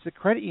as it relates to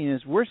credit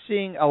unions. We're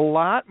seeing a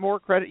lot more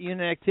credit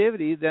union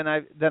activity than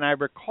I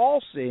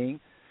recall seeing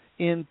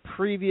in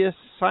previous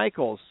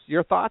cycles.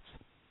 Your thoughts?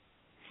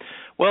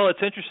 Well,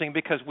 it's interesting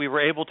because we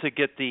were able to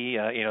get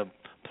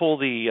pull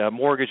the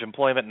mortgage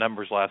employment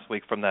numbers last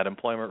week from that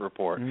employment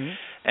report. Mm-hmm.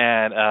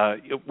 And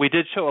we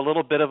did show a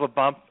little bit of a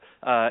bump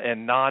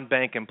in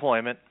non-bank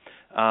employment.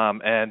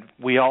 And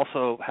we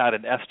also had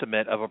an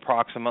estimate of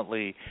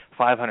approximately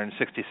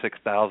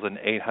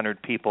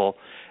 566,800 people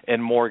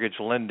in mortgage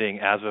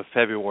lending as of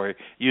February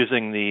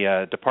using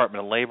the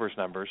Department of Labor's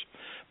numbers.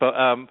 But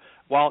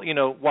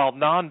while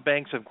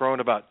non-banks have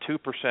grown about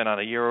 2% on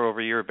a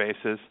year-over-year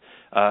basis,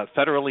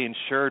 federally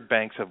insured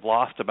banks have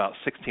lost about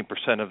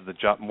 16% of the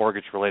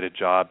mortgage-related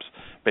jobs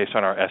based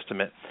on our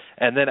estimate.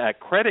 And then at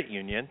credit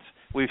unions,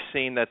 we've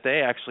seen that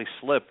they actually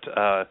slipped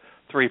 3%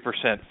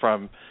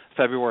 from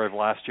February of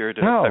last year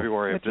to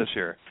February of this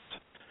year.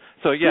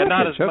 So,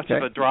 not as much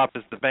of a drop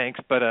as the banks,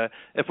 but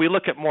if we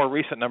look at more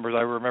recent numbers,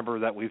 I remember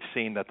that we've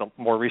seen that the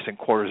more recent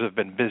quarters have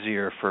been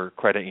busier for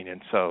credit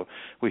unions, so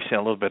we've seen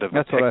a little bit of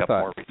a pickup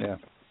more recently. Yeah.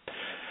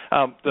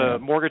 The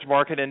Mortgage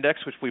Market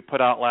Index, which we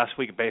put out last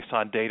week based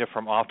on data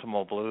from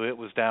Optimal Blue, it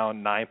was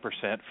down 9%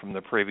 from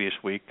the previous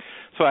week.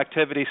 So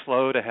activity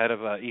slowed ahead of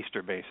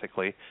Easter,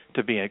 basically,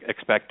 to be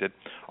expected.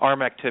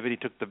 ARM activity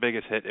took the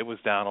biggest hit. It was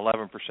down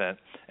 11%.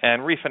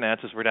 And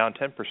refinances were down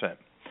 10%.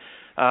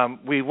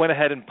 We went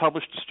ahead and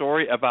published a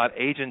story about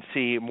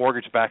agency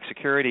mortgage-backed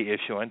security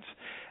issuance,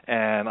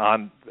 and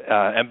on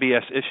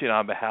MBS issued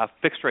on behalf,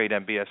 fixed-rate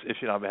MBS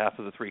issued on behalf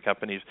of the three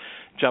companies,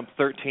 jumped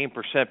 13%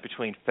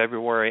 between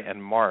February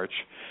and March.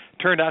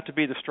 Turned out to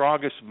be the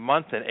strongest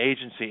month in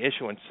agency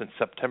issuance since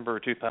September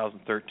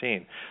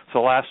 2013.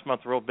 So last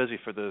month, real busy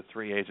for the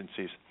three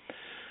agencies.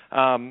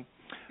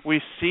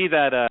 We see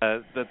that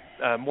the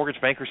Mortgage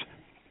Bankers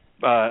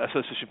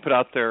Association put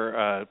out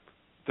their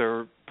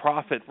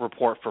profit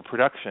report for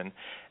production,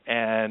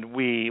 and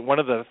one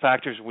of the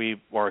factors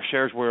our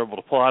shares were able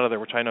to pull out of there,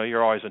 which I know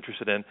you're always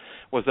interested in,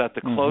 was that the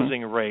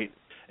closing rate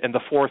in the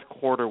fourth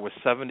quarter was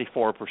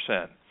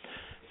 74%.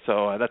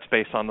 So that's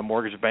based on the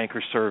Mortgage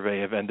Bankers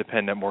survey of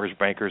independent mortgage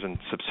bankers and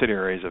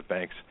subsidiaries of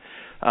banks.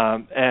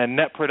 And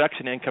net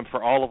production income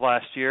for all of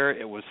last year,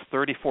 it was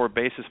 34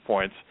 basis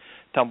points,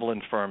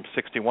 tumbling from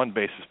 61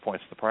 basis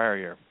points the prior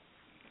year.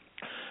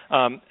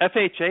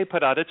 FHA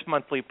put out its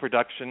monthly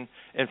production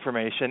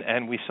information,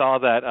 and we saw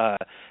that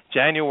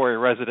January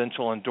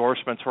residential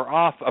endorsements were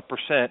off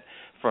 1%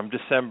 from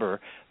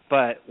December.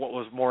 But what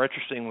was more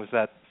interesting was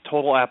that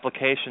total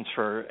applications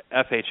for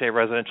FHA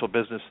residential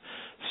business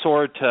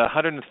soared to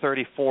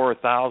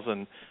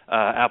 134,000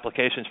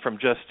 applications from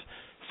just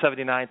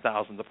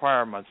 $79,000 the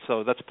prior month.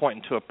 So that's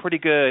pointing to a pretty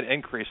good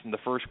increase in the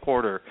first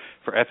quarter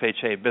for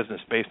FHA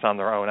business based on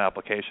their own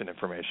application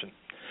information.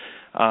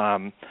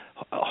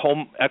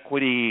 Home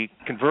equity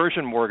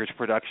conversion mortgage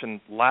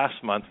production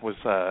last month was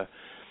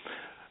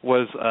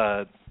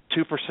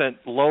 2%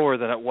 lower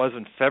than it was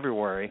in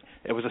February.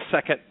 It was a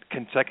second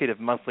consecutive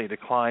monthly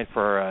decline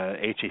for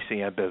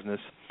HECM business.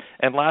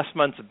 And last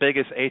month's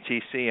biggest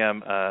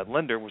HECM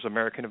lender was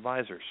American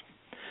Advisors.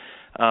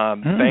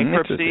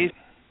 Bankruptcies,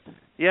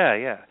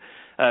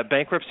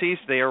 bankruptcies,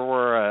 there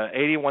were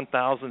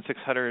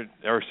 81,600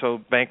 or so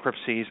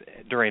bankruptcies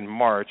during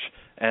March,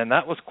 and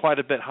that was quite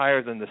a bit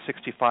higher than the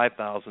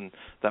 65,000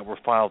 that were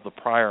filed the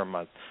prior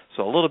month.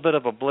 So a little bit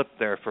of a blip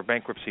there for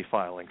bankruptcy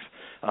filings.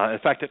 In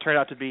fact, it turned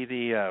out to be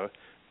the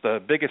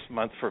biggest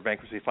month for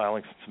bankruptcy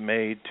filings since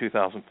May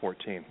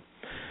 2014.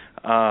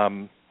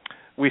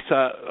 We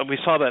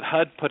saw that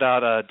HUD put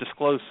out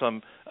disclosed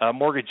some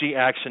mortgagee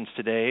actions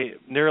today,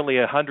 nearly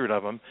 100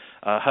 of them.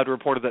 HUD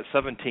reported that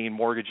 17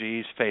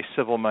 mortgagees face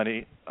civil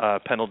money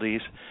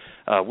penalties,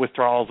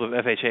 withdrawals of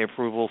FHA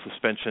approval,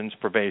 suspensions,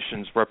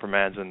 probations,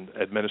 reprimands, and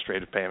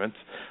administrative payments.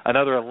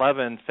 Another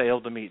 11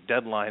 failed to meet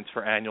deadlines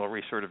for annual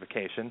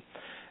recertification,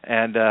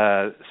 and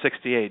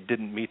 68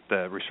 didn't meet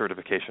the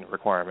recertification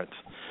requirements.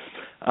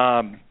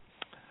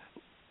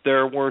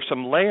 There were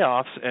some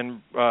layoffs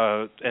and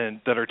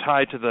that are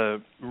tied to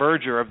the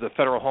merger of the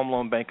Federal Home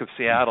Loan Bank of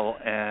Seattle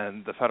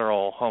and the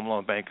Federal Home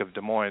Loan Bank of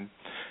Des Moines.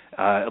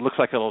 It looks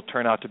like it'll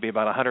turn out to be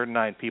about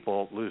 109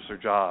 people lose their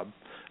job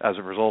as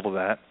a result of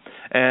that.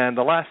 And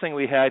the last thing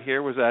we had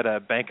here was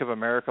that Bank of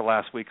America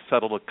last week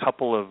settled a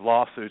couple of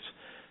lawsuits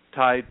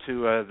tied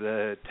to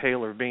the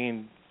Taylor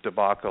Bean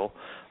debacle.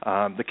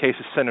 The case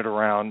is centered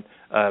around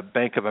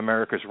Bank of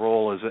America's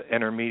role as an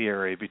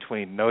intermediary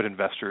between note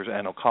investors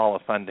and Ocala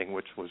Funding,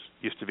 which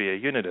used to be a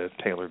unit of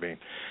Taylor Bean.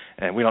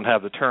 And we don't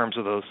have the terms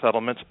of those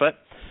settlements, but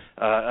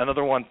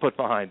another one put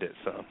behind it.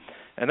 So,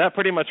 and that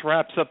pretty much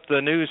wraps up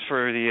the news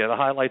for the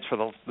highlights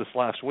for this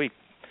last week.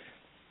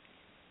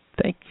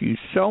 Thank you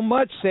so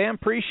much, Sam.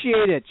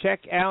 Appreciate it.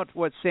 Check out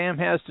what Sam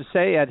has to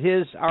say at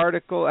his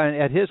article and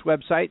at his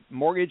website,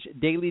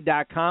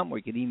 mortgagedaily.com, or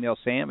you can email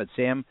Sam at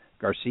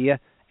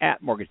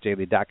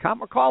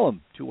samgarcia@mortgagedaily.com or call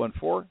him,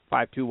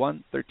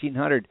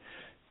 214-521-1300.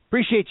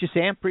 Appreciate you,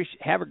 Sam.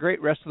 Have a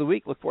great rest of the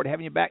week. Look forward to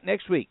having you back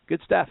next week.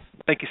 Good stuff.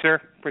 Thank you,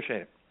 sir.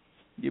 Appreciate it.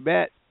 You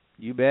bet.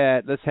 You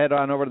bet. Let's head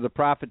on over to the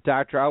Profit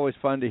Doctor. Always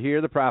fun to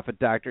hear the Profit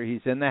Doctor.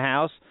 He's in the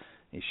house.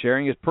 He's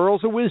sharing his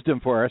pearls of wisdom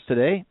for us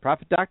today.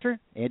 Profit Doctor,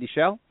 Andy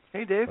Schell.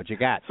 Hey, Dave. What you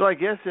got? So I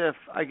guess if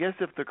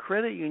the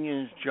credit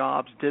union's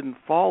jobs didn't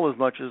fall as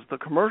much as the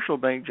commercial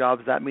bank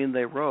jobs, that mean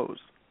they rose.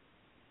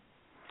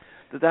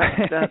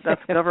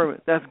 That's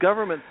government. That's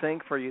government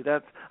think for you.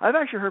 I've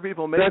actually heard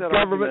people make that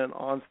argument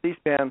on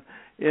C-SPAN.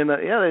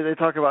 They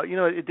talk about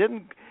it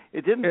didn't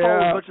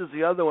fall as much as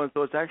the other ones,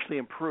 so it's actually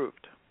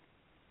improved.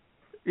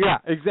 Yeah,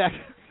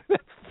 exactly.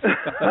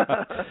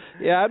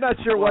 Yeah, I'm not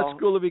sure what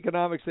school of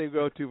economics they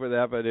go to for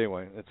that, but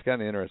anyway, it's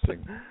kind of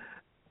interesting.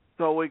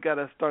 So we got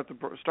to start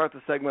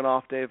the segment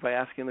off, Dave, by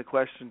asking the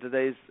question.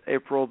 Today's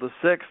April the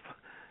 6th.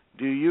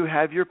 Do you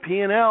have your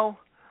P&L?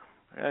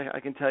 I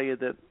can tell you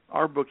that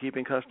our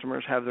bookkeeping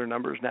customers have their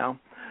numbers now.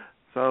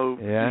 So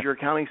is your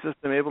accounting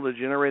system able to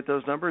generate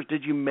those numbers?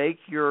 Did you make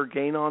your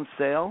gain on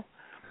sale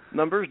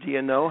numbers? Do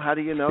you know? How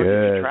do you know? Good.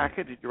 Did you track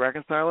it? Did you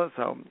reconcile it?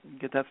 So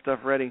get that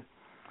stuff ready.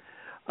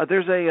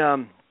 There's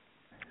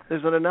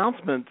an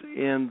announcement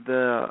in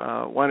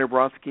the Weiner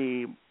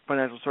Brodsky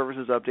Financial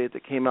Services update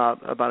that came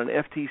out about an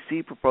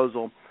FTC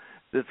proposal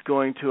that's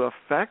going to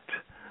affect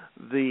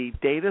the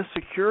data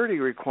security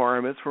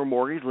requirements for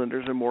mortgage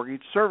lenders and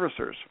mortgage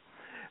servicers.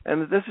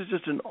 And this is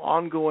just an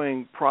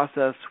ongoing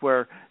process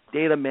where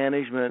data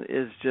management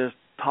is just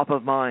top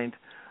of mind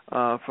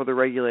for the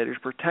regulators,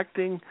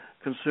 protecting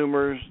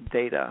consumers'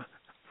 data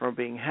from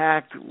being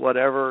hacked,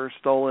 whatever,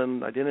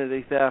 stolen,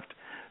 identity theft.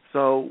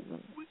 So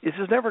this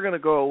is never going to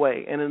go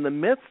away. And in the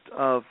midst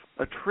of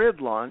a TRID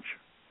launch,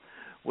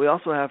 we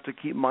also have to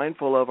keep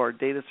mindful of our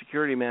data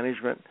security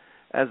management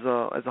as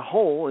a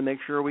whole and make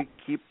sure we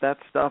keep that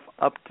stuff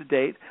up to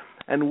date.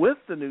 And with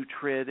the new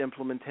TRID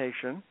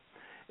implementation,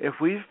 if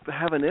we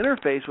have an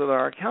interface with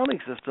our accounting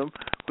system,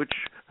 which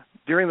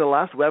during the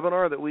last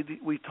webinar that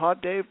we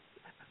taught, Dave,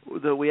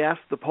 that we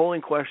asked the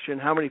polling question,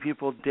 how many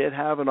people did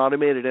have an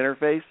automated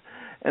interface,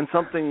 and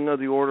something of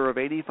the order of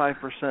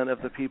 85%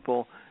 of the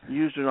people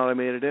used an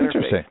automated interface.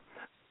 Interesting.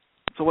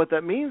 So what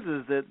that means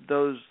is that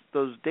those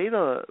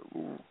data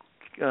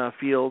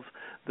fields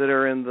that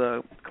are in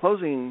the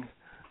closing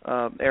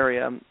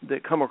area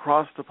that come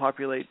across to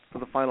populate for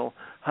the final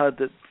HUD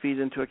that feed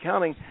into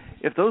accounting,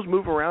 if those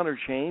move around or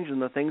change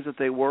and the things that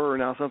they were are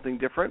now something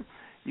different,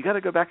 you got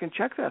to go back and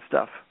check that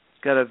stuff.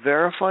 Got to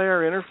verify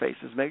our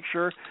interfaces, make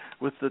sure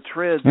with the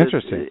TRID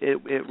that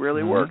it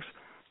really works.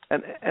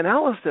 And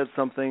Alice said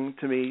something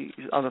to me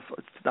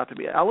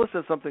Alice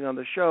said something on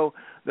the show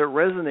that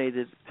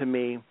resonated to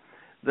me.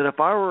 That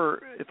if I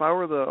were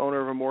the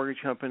owner of a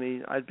mortgage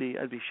company, I'd be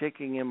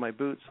shaking in my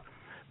boots,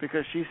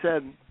 because she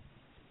said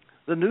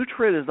the new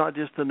TRID is not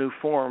just the new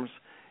forms,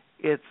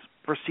 it's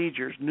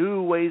procedures,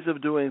 new ways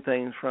of doing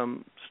things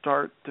from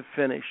start to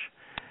finish.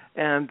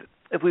 And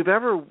if we've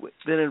ever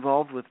been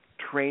involved with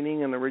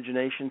training an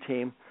origination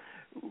team,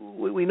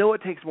 we know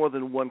it takes more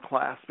than one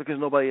class because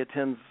nobody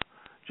attends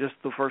just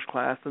the first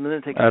class, and then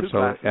it takes two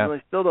classes, and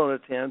they still don't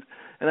attend.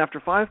 And after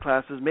 5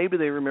 classes, maybe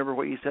they remember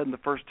what you said in the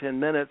first 10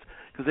 minutes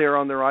because they are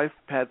on their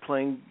iPad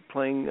playing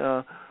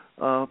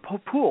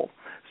pool.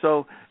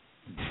 So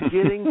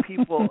getting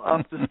people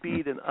up to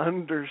speed and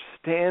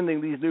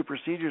understanding these new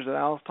procedures that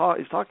Alice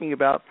is talking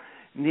about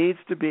needs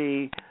to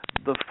be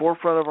the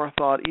forefront of our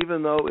thought,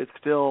 even though it's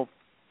still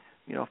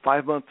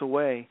 5 months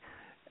away.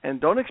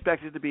 And don't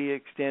expect it to be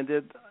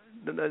extended.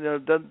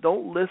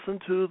 Don't listen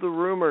to the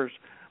rumors.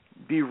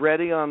 Be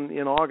ready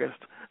in August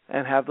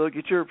and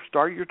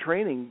start your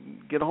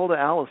training. Get a hold of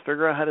Alice.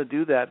 Figure out how to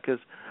do that, because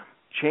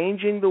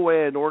changing the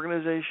way an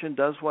organization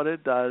does what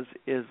it does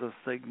is a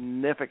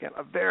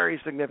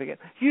very significant,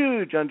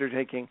 huge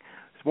undertaking.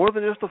 It's more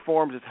than just the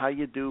forms. It's how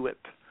you do it.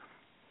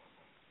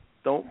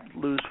 Don't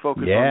lose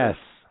focus on this.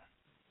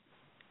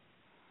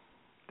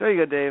 There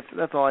you go, Dave.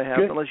 That's all I have.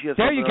 Good. Unless you have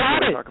something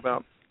else to talk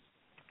about.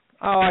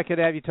 Oh, I could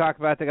have you talk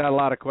about it. They got a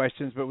lot of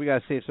questions, but we got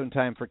to save some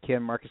time for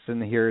Ken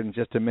Markison here in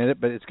just a minute.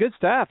 But it's good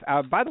stuff.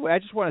 By the way, I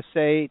just want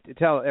to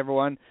tell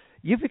everyone,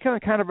 you've become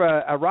kind of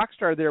a rock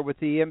star there with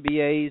the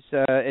MBA's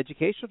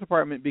educational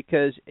department,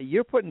 because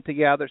you're putting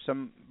together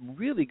some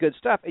really good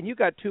stuff, and you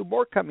got 2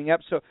 more coming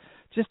up. So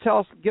just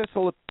give us a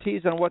little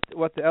tease on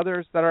what the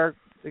others that are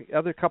the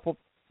other couple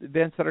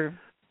events that are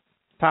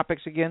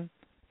topics again.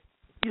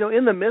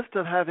 In the midst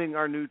of having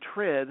our new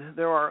TRID,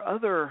 there are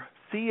other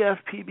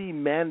CFPB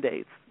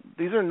mandates.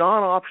 These are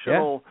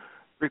non-optional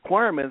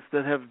requirements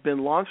that have been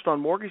launched on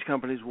mortgage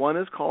companies. One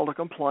is called a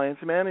compliance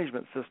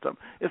management system.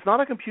 It's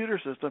not a computer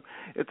system.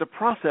 It's a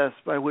process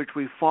by which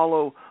we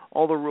follow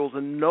all the rules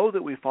and know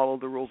that we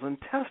followed the rules and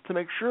test to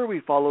make sure we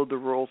followed the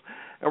rules.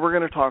 And we're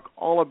going to talk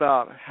all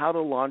about how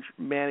to launch,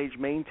 manage,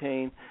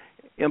 maintain,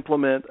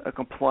 implement a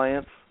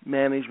compliance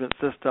management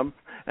system.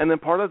 And then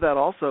part of that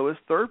also is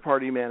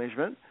third-party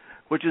management,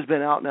 which has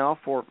been out now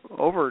for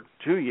over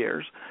 2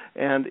 years,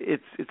 and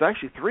it's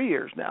actually 3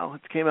 years now.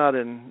 It came out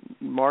in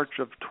March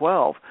of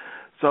 12.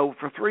 So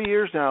for 3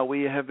 years now,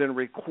 we have been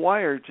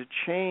required to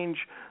change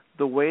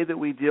the way that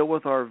we deal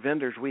with our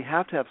vendors. We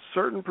have to have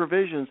certain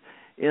provisions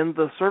in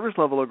the service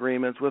level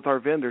agreements with our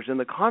vendors, in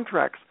the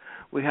contracts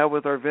we have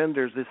with our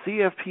vendors, the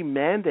CFP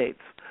mandates.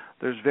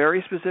 There's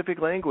very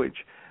specific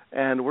language.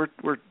 And we're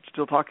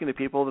still talking to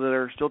people that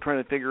are still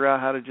trying to figure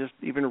out how to just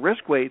even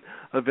risk weight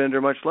a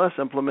vendor, much less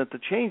implement the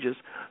changes.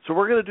 So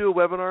we're going to do a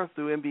webinar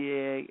through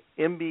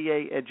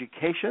MBA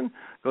Education.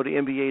 Go to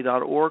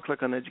MBA.org,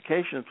 click on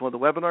Education. It's one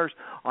of the webinars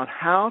on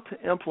how to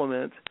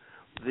implement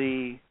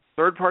the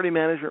third-party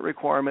management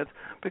requirements,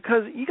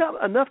 because you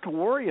got enough to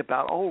worry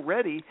about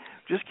already,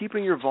 just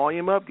keeping your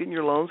volume up, getting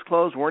your loans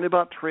closed, worrying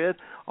about TRID,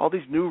 all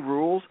these new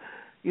rules.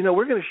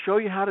 We're going to show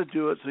you how to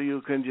do it so you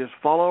can just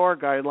follow our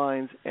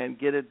guidelines and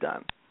get it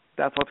done.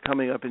 That's what's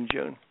coming up in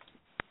June.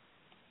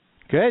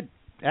 Good.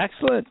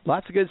 Excellent.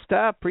 Lots of good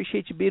stuff.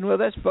 Appreciate you being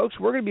with us, folks.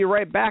 We're going to be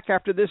right back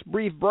after this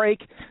brief break.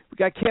 We've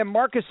got Ken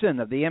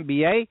Markison of the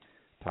MBA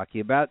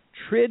talking about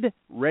TRID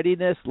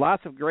readiness.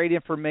 Lots of great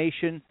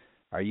information.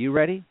 Are you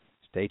ready?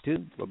 Stay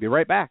tuned. We'll be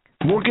right back.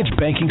 Mortgage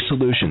Banking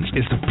Solutions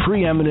is the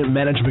preeminent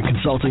management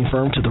consulting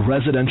firm to the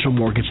residential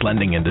mortgage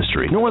lending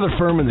industry. No other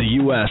firm in the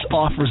U.S.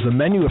 offers the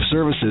menu of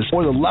services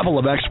or the level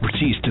of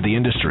expertise to the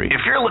industry.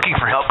 If you're looking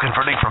for help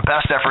converting from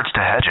best efforts to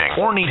hedging,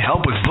 or need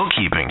help with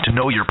bookkeeping to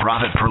know your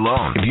profit per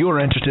loan, if you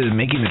are interested in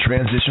making the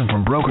transition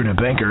from broker to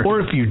banker, or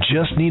if you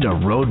just need a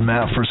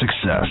roadmap for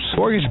success,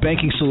 Mortgage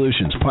Banking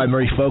Solutions'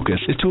 primary focus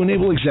is to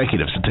enable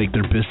executives to take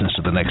their business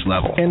to the next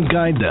level and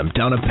guide them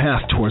down a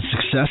path towards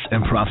success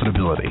and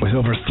profitability. With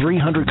over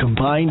 300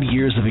 combined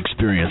years of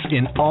experience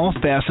in all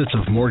facets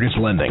of mortgage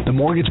lending, the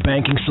Mortgage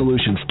Banking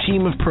Solutions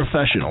team of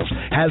professionals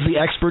has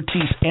the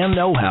expertise and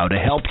know-how to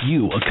help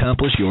you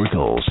accomplish your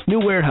goals.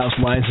 New warehouse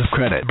lines of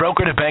credit,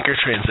 broker to banker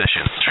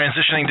transitions,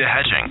 transitioning to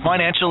hedging,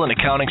 financial and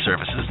accounting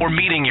services, or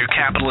meeting your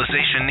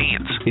capitalization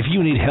needs. If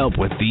you need help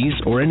with these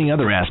or any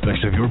other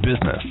aspects of your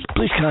business,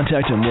 please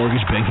contact our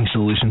Mortgage Banking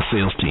Solutions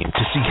sales team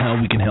to see how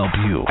we can help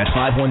you at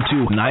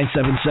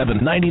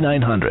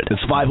 512-977-9900.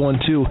 That's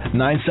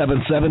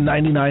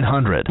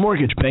 512-977-9900.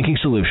 Mortgage Banking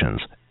Solutions,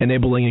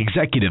 enabling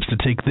executives to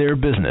take their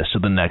business to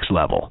the next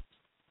level.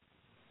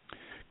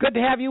 Good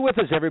to have you with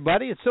us,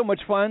 everybody. It's so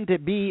much fun to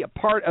be a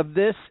part of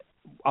this,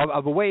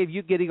 of a way of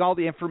you getting all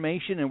the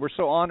information, and we're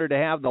so honored to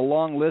have the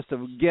long list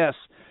of guests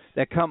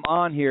that come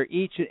on here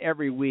each and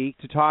every week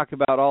to talk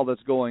about all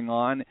that's going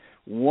on.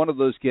 One of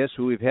those guests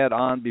who we've had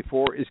on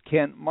before is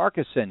Ken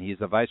Markison. He's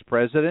the Vice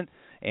President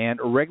and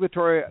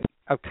Regulatory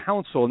of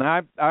Counsel.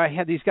 Now,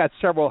 he's got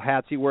several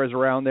hats he wears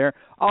around there.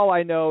 All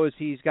I know is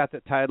he's got the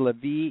title of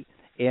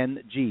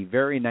VNG,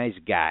 very nice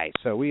guy.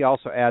 So we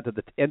also add to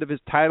the end of his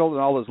title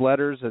and all his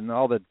letters and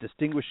all the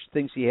distinguished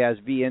things he has,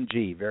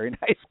 VNG, very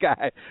nice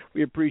guy.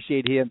 We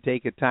appreciate him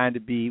taking time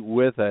to be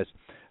with us.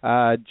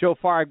 Joe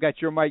Farr, I've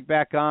got your mic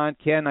back on.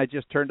 Ken, I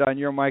just turned on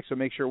your mic, so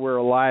make sure we're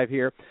alive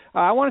here.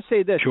 I want to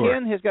say this. Sure.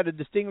 Ken has got a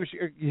distinguished,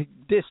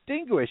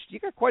 you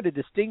got quite a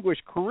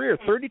distinguished career,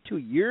 32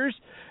 years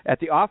at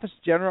the Office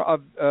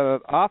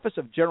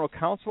of General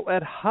Counsel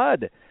at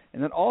HUD.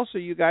 And then also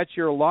you got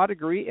your law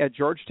degree at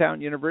Georgetown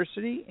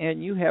University,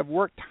 and you have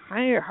worked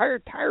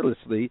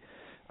tirelessly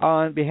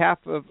on behalf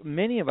of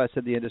many of us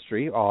in the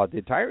industry, the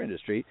entire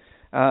industry,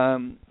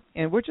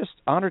 and we're just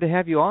honored to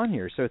have you on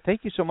here. So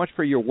thank you so much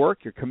for your work,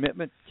 your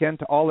commitment, Ken,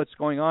 to all that's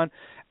going on.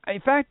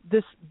 In fact,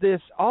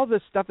 all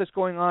this stuff that's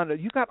going on,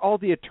 you got all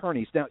the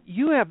attorneys. Now,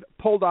 you have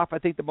pulled off, I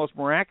think, the most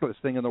miraculous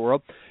thing in the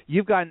world.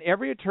 You've gotten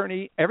every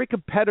attorney, every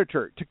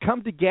competitor to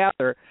come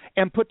together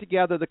and put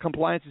together the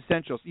compliance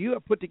essentials. You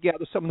have put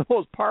together some of the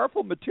most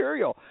powerful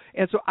material.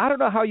 And so I don't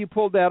know how you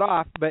pulled that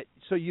off, but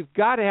so you've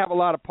got to have a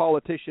lot of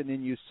politician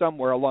in you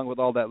somewhere along with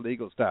all that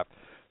legal stuff.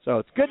 So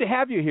it's good to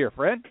have you here,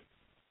 friend.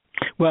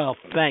 Well,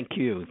 thank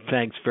you.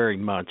 Thanks very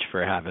much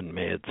for having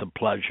me. It's a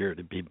pleasure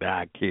to be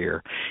back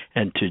here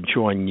and to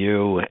join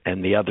you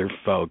and the other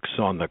folks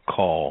on the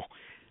call.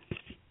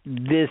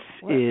 This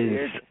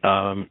it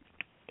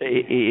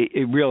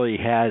really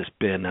has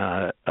been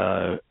a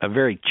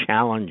very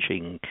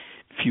challenging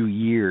few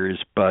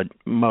years, but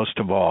most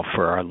of all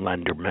for our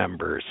lender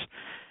members.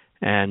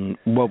 And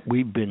what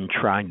we've been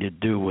trying to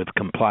do with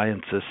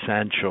Compliance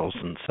Essentials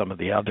and some of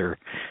the other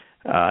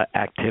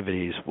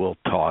activities we'll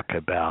talk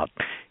about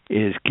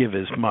is give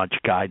as much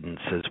guidance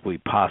as we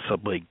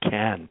possibly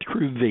can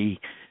through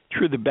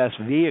the best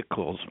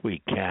vehicles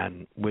we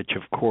can, which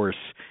of course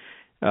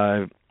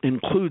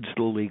includes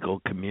the legal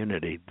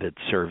community that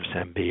serves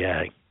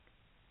MBA.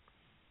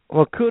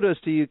 Well, kudos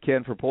to you,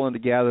 Ken, for pulling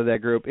together that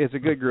group. It's a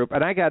good group.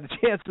 And I got a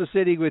chance to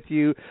sitting with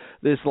you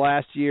this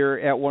last year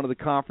at one of the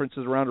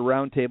conferences around a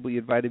round table. You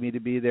invited me to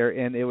be there,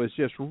 and it was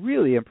just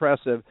really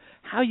impressive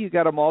how you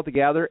got them all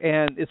together.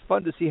 And it's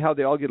fun to see how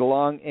they all get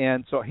along.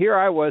 And so here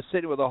I was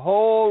sitting with a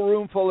whole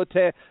room full of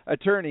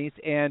attorneys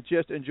and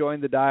just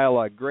enjoying the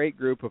dialogue. Great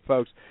group of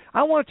folks.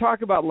 I want to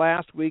talk about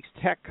last week's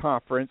tech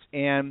conference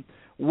and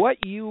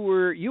what you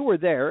were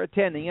there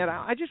attending, and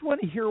I just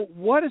want to hear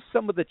what is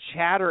some of the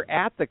chatter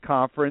at the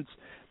conference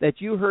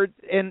that you heard,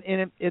 and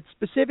it's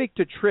specific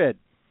to TRID.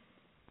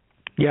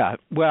 Yeah,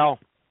 well,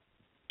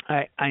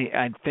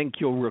 I think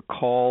you'll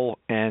recall,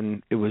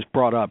 and it was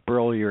brought up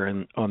earlier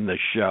on the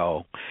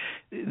show,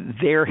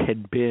 there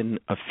had been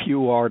a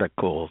few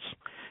articles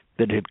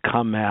that had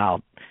come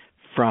out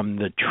from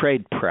the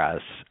trade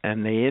press,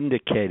 and they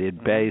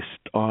indicated based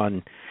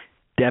on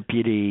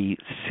Deputy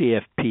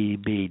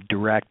CFPB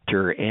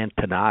Director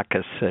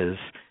Antonakis's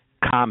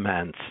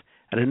comments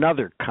at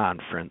another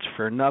conference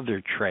for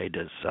another trade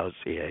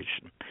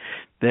association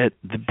that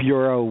the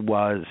Bureau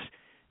was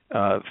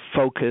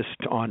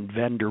focused on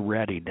vendor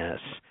readiness,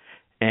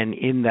 and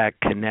in that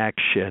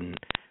connection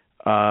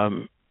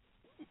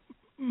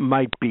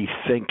might be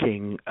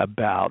thinking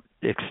about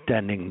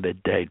extending the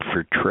date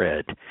for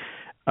TRID.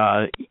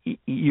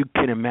 You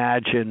can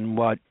imagine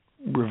what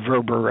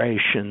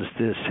reverberations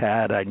this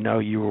had. I know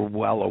you were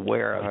well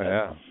aware of it.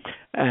 Yeah.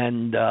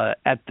 And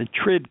at the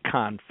TRID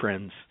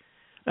conference,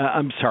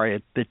 at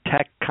the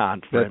tech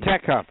conference. The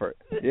tech conference.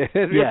 Yeah,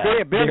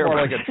 it became more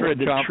like a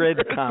TRID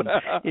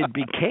conference. It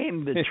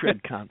became the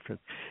TRID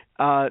conference.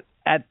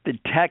 At the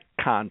tech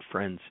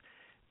conference,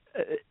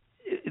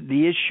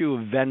 the issue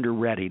of vendor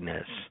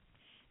readiness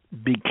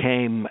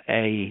became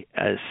a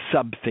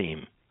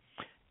sub-theme.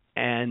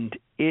 And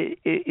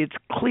it's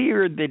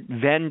clear that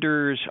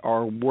vendors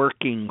are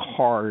working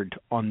hard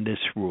on this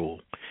rule.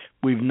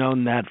 We've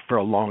known that for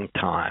a long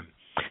time.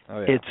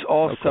 Oh, yeah. It's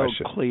also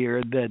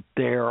clear that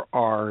there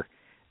are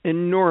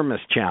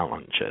enormous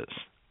challenges.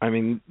 I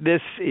mean,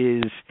 this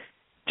is,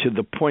 to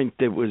the point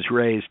that was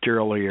raised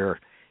earlier,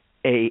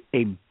 a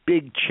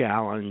big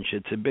challenge.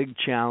 It's a big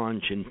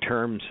challenge in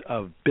terms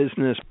of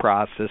business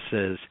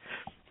processes.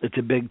 It's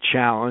a big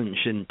challenge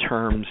in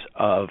terms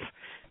of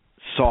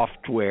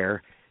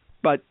software.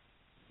 But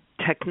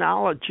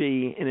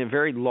technology, in a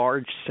very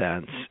large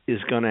sense, is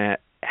going to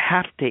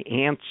have to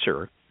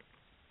answer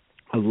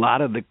a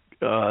lot of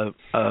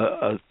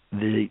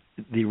the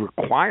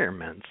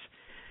requirements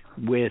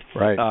with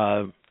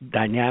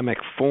dynamic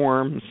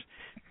forms,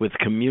 with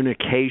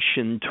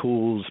communication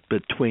tools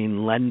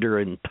between lender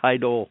and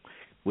title,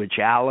 which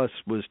Alice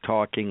was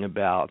talking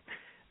about.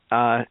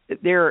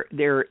 There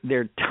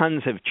are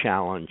tons of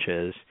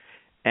challenges,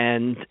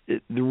 and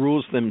the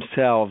rules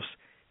themselves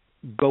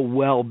go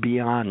well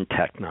beyond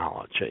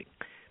technology.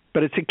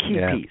 But it's a key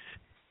piece.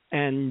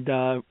 And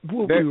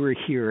what we were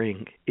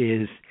hearing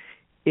is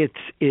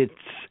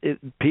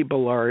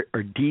people are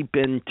deep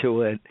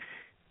into it,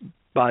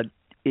 but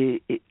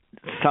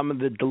some of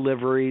the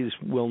deliveries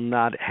will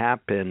not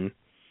happen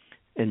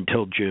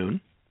until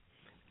June.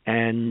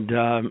 And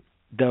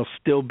there'll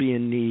still be a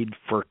need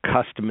for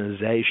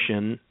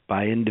customization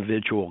by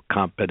individual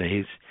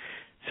companies.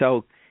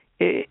 So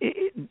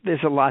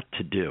there's a lot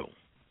to do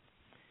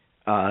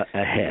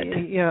ahead.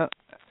 Yeah,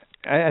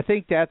 I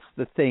think that's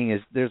the thing,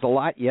 is there's a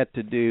lot yet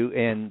to do,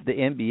 and the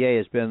MBA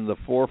has been in the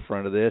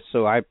forefront of this.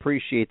 So I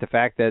appreciate the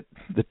fact that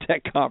the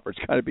Tech Conference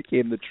kind of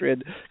became the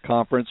TRID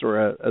Conference, or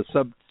a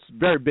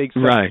very big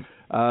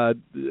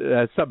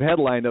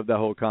sub-headline of the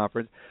whole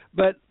conference.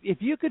 But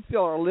if you could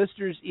fill our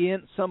listeners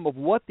in some of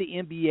what the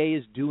MBA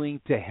is doing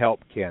to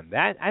help, Ken.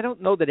 That I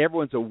don't know that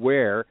everyone's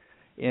aware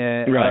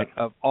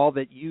of all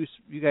that you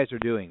guys are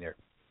doing there.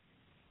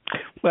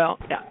 Well,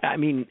 I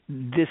mean,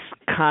 this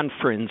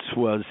conference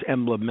was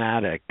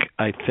emblematic,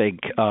 I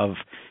think, of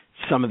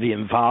some of the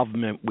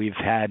involvement we've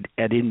had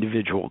at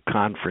individual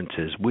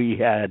conferences. We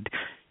had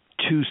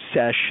 2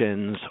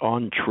 sessions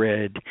on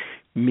TRID,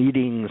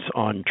 meetings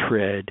on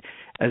TRID,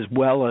 as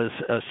well as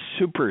a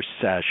super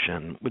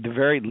session with a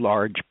very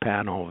large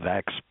panel of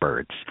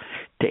experts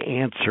to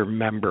answer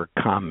member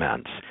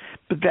comments.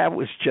 But that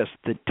was just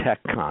the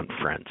Tech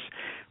Conference.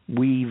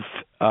 We've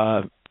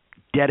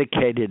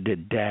dedicated a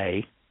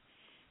day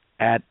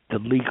at the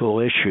Legal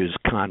Issues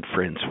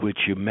Conference,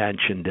 which you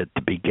mentioned at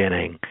the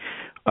beginning,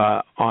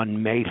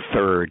 on May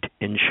 3rd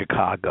in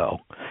Chicago,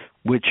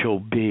 which will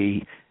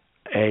be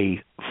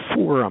a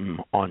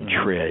forum on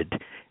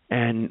TRID.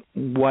 And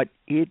what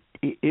it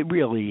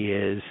really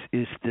is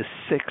the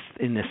 6th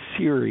in a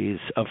series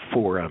of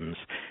forums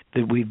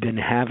that we've been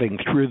having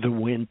through the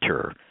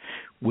winter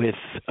with,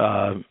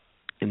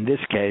 in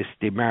this case,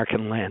 the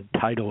American Land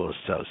Title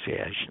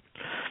Association,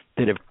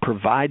 that have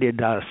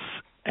provided us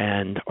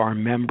and our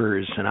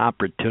members an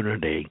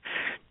opportunity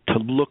to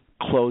look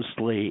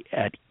closely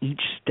at each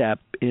step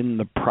in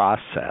the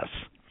process,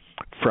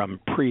 from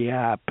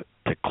pre-app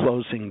to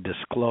closing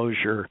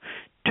disclosure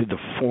to the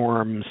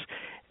forms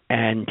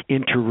and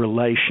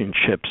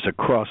interrelationships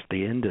across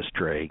the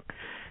industry,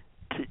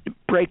 to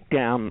break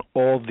down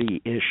all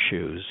the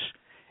issues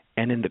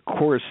and in the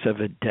course of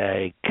a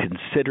day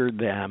consider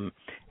them,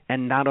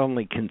 and not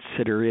only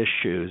consider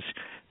issues,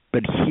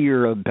 but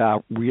hear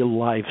about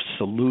real-life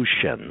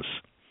solutions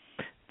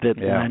that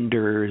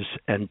lenders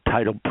and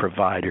title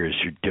providers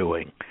are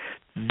doing.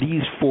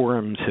 These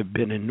forums have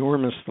been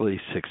enormously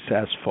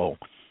successful.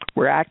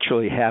 We're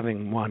actually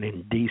having one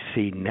in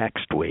D.C.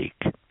 next week,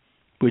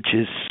 which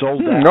is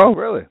sold out. No,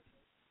 really?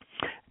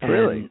 And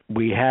really?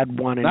 We had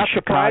one in Not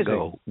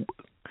Chicago. Surprising.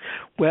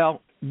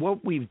 Well,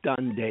 what we've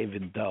done,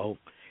 David, though,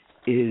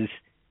 is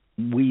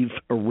we've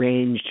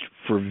arranged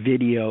for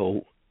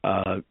video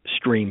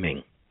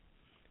streaming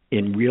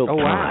in real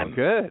time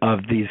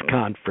of these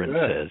conferences.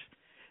 Good.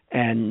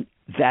 And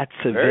that's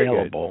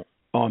available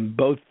on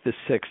both the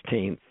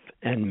 16th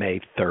and May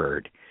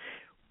 3rd.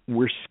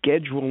 We're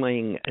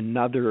scheduling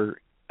another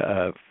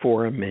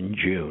forum in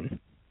June,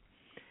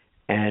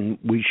 and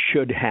we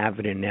should have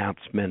an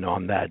announcement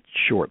on that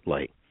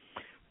shortly.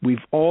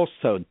 We've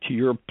also, to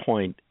your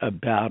point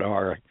about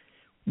our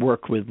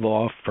work with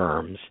law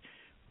firms,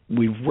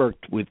 we've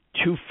worked with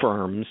 2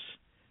 firms,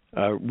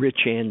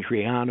 Rich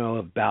Andriano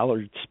of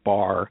Ballard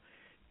Spahr,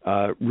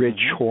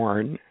 Rich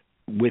Horn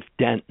with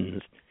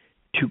Denton's,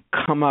 to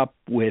come up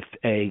with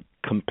a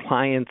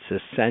compliance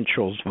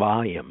essentials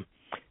volume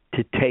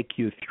to take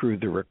you through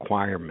the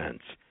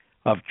requirements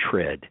of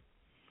TRID,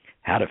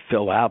 how to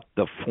fill out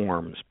the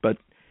forms. But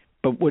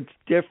what's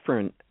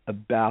different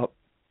about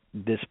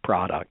this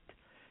product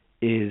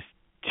is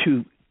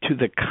to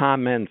the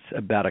comments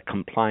about a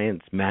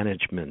compliance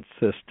management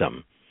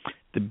system.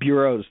 The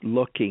Bureau's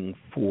looking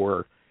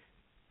for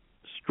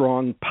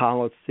strong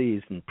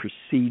policies and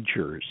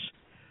procedures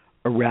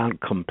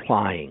around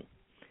complying.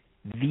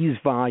 These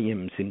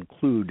volumes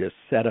include a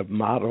set of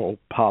model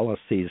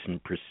policies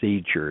and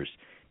procedures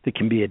that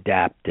can be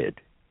adapted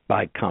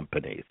by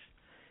companies.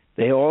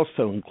 They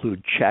also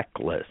include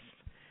checklists.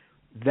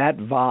 That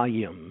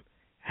volume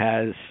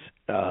has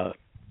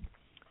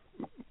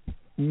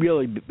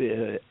really,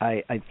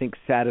 I think,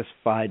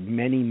 satisfied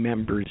many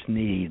members'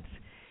 needs,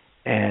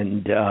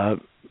 and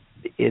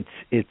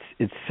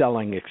it's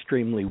selling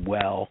extremely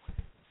well.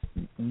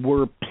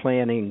 We're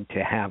planning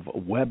to have a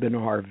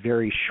webinar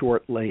very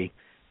shortly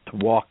to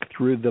walk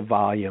through the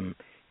volume,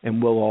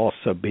 and we'll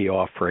also be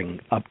offering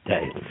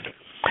updates.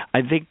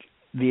 I think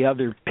the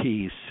other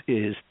piece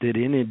is that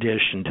in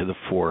addition to the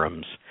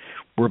forums,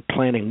 we're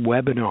planning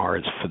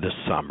webinars for the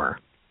summer,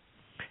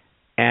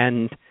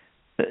 and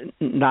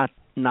not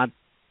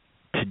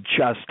to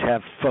just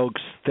have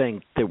folks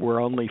think that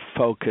we're only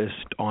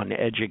focused on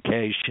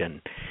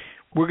education.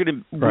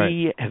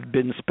 We have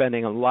been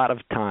spending a lot of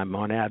time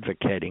on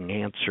advocating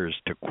answers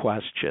to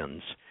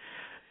questions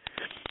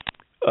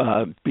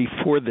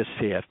before the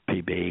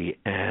CFPB,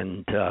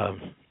 and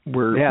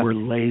we're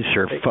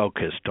laser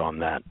focused on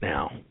that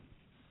now.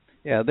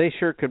 Yeah, they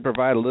sure could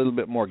provide a little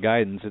bit more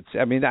guidance.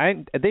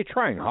 They're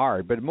trying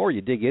hard, but the more you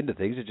dig into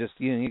things, it just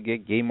you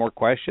gain more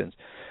questions.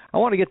 I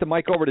want to get the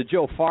mic over to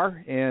Joe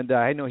Farr, and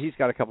I know he's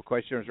got a couple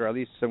questions, or at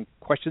least some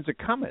questions or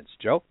comments.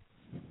 Joe?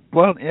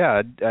 Well,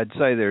 yeah, I'd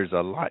say there's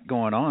a lot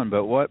going on,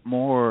 but what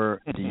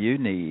more do you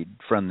need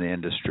from the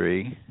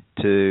industry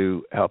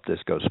to help this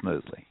go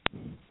smoothly?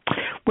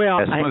 Well,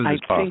 I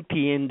think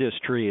the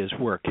industry is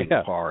working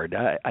hard.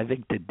 I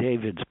think to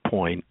David's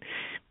point,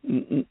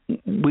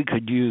 we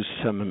could use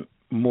some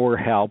more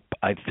help,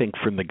 I think,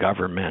 from the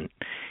government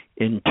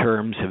in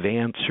terms of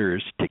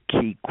answers to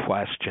key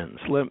questions.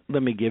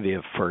 Let me give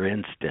you, for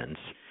instance,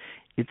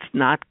 it's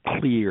not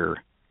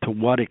clear to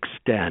what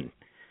extent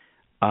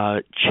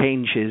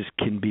changes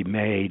can be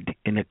made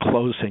in a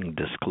closing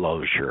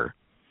disclosure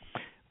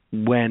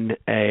when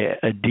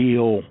a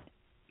deal,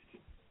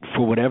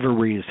 for whatever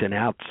reason,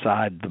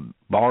 outside the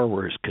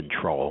borrower's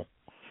control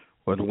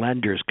or the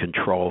lender's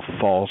control,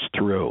 falls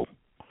through.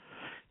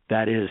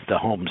 That is, the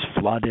home's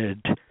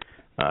flooded,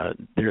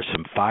 there's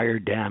some fire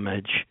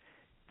damage.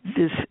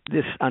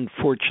 This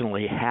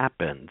unfortunately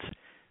happens,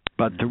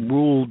 but the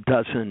rule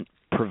doesn't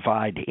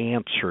provide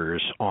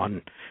answers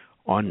on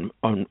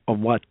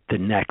what the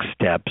next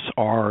steps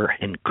are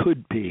and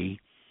could be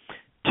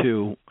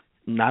to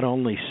not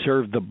only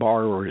serve the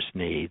borrower's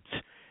needs,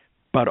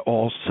 but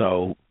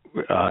also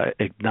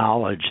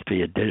acknowledge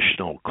the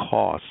additional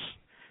costs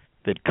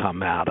that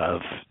come out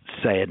of,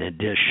 say, an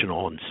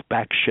additional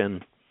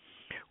inspection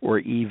or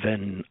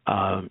even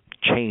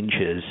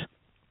changes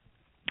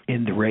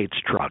in the rate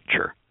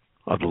structure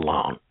of the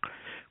loan.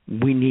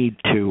 We need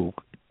to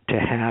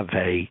have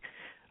a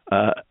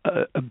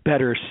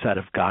better set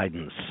of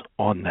guidance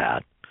on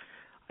that.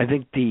 I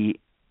think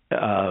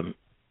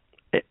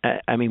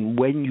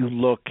when you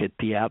look at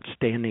the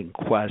outstanding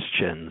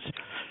questions,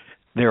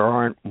 there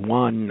aren't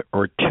one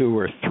or two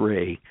or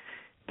three.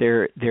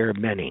 There are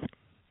many,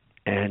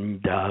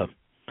 and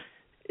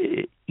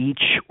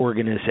each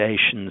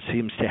organization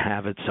seems to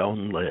have its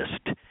own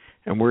list,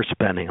 and we're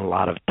spending a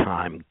lot of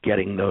time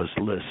getting those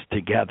lists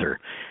together.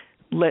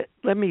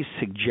 Let me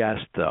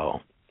suggest,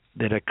 though,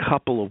 that a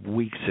couple of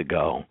weeks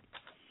ago,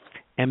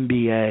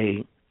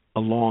 MBA,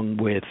 along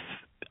with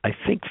I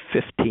think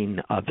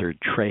 15 other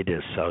trade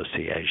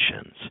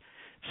associations,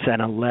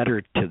 sent a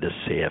letter to the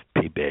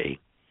CFPB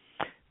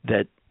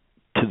that,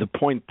 to the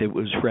point that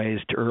was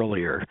raised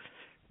earlier,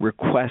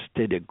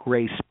 requested a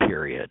grace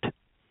period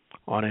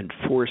on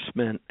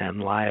enforcement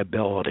and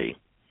liability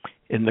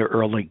in the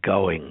early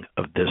going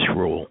of this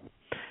rule.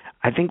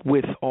 I think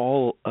with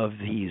all of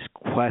these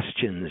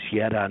questions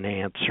yet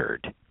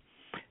unanswered,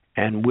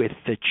 and with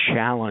the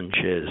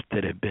challenges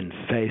that have been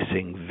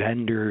facing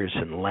vendors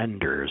and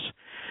lenders,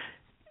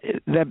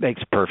 that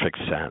makes perfect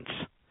sense.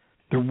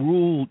 The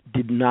rule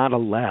did not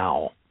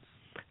allow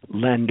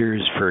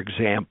lenders, for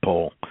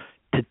example,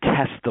 to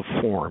test the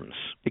forms.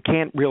 It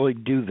can't really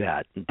do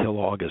that until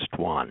August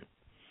 1.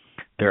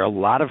 There are a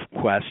lot of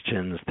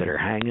questions that are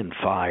hanging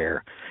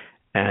fire,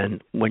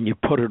 and when you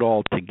put it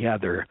all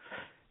together,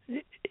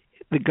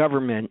 the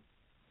government,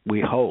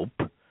 we hope,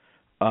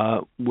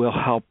 will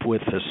help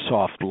with a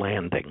soft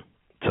landing,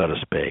 so to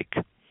speak.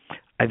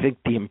 I think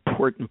the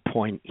important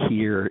point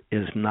here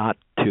is not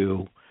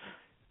to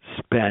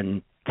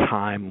spend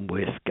time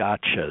with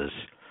gotchas,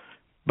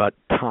 but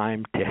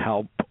time to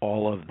help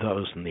all of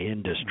those in the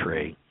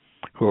industry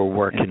who are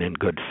working in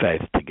good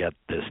faith to get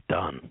this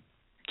done.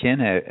 Ken,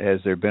 has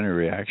there been a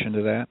reaction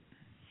to that?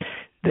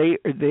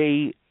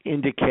 They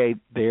indicate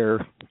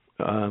they're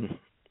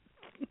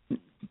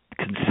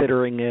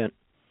considering it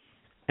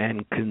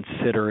and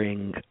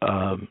considering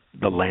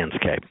the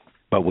landscape,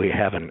 but we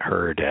haven't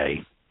heard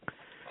a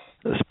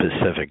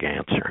specific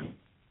answer.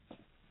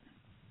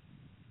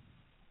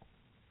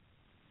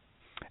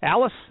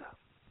 Alice,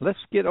 let's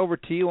get over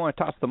to you. I want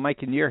to toss the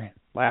mic in your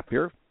lap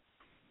here.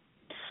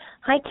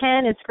 Hi,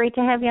 Ken. It's great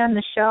to have you on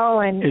the show.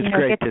 And it's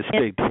great to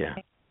speak to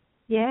you.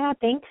 Yeah,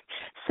 thanks.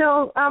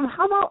 So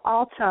how about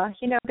Alta?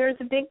 There's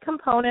a big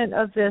component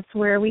of this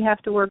where we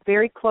have to work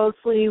very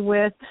closely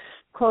with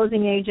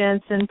closing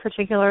agents, in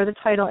particular the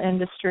title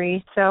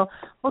industry. So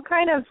what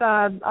kind of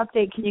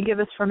update can you give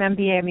us from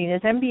MBA? I mean,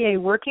 is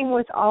MBA working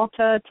with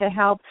Alta to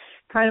help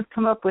kind of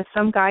come up with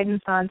some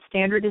guidance on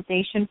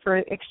standardization for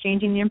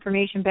exchanging the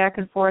information back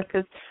and forth?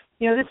 Because,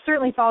 this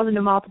certainly falls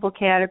into multiple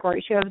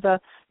categories. You have the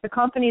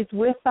companies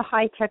with the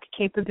high-tech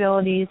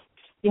capabilities.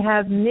 You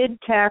have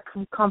mid-tech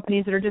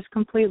companies that are just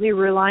completely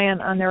reliant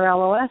on their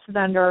LOS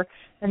vendor,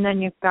 and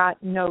then you've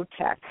got no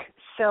tech.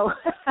 So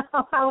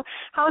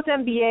how's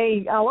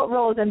MBA, what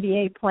role is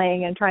MBA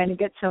playing in trying to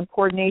get some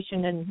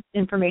coordination and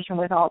information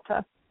with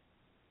Alta?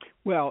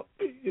 Well,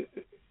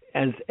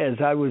 as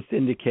I was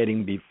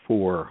indicating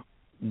before,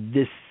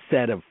 this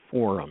set of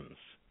forums,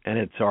 and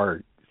it's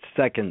our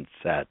second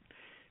set,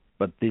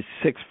 but these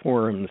 6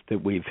 forums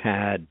that we've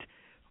had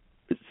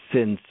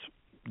since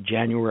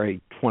January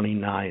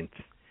 29th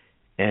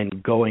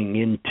and going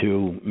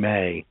into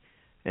May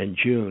and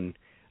June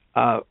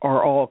are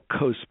all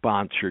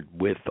co-sponsored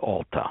with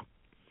Alta.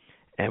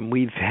 And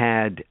we've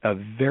had a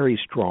very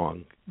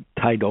strong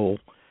title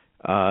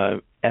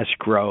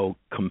escrow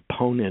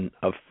component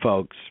of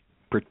folks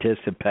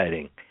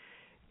participating.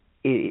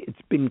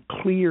 It's been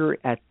clear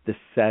at the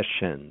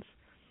sessions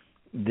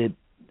that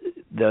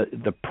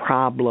the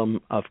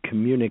problem of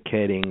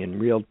communicating in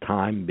real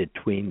time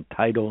between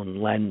title and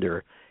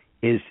lender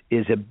is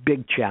a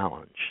big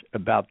challenge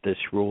about this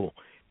rule,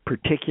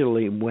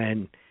 particularly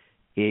when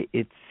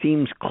it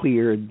seems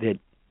clear that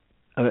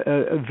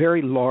a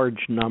very large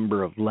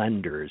number of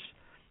lenders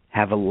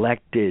have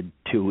elected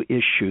to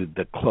issue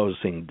the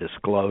closing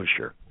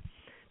disclosure.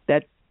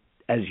 That,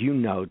 as you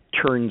know,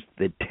 turns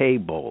the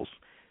tables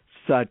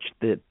such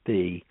that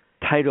the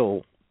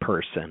title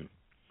person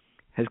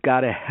has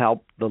got to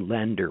help the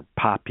lender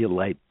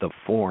populate the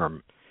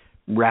form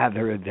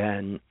rather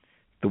than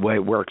the way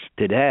it works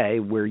today,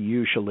 where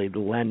usually the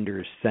lender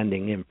is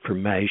sending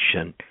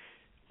information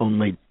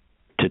only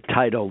to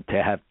title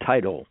to have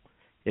title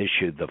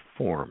issue the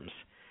forms.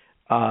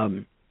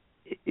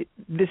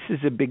 This is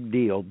a big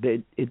deal.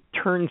 It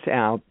turns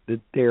out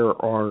that there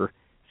are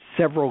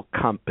several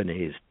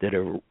companies that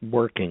are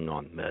working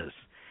on this,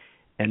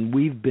 and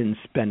we've been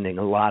spending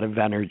a lot of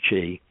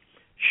energy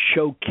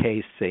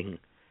showcasing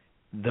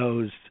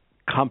those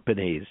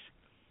companies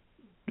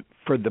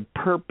for the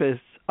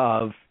purpose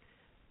of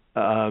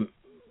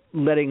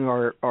letting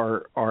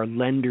our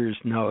lenders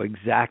know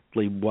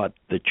exactly what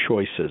the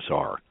choices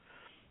are.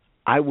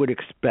 I would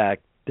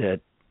expect that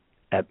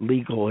at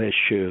legal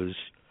issues,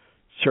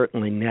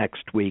 certainly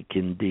next week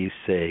in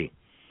D.C.,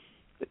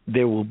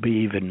 there will be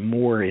even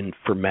more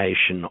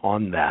information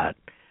on that.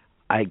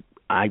 I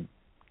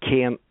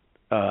can't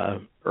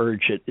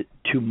urge it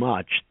too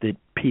much that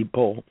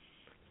people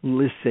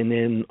listen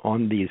in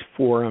on these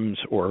forums,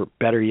 or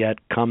better yet,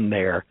 come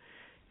there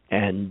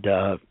and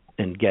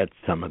get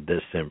some of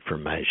this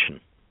information.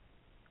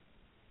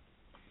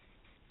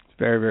 It's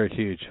very, very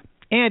huge.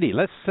 Andy,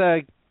 let's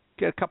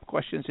get a couple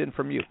questions in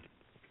from you.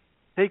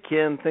 Hey,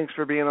 Ken. Thanks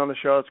for being on the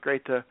show. It's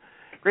great to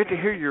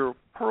hear your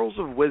pearls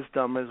of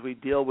wisdom as we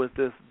deal with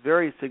this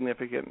very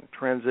significant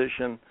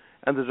transition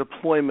and the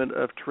deployment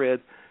of TRID.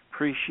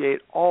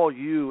 Appreciate all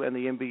you and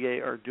the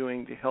MBA are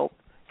doing to help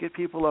get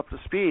people up to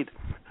speed.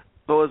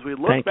 So as we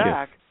look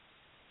back,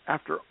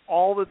 after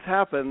all that's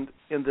happened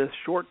in this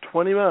short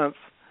 20 months,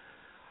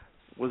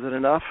 was it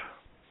enough?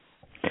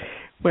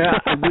 Well,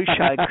 I wish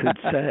I could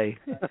say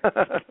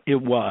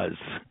it was.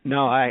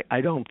 No,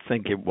 I don't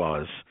think it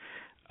was.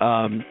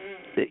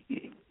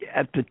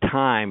 At the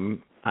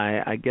time,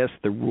 I guess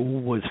the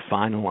rule was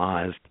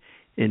finalized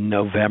in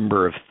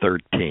November of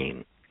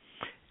 2013.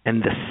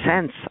 And the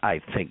sense, I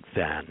think,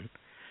 then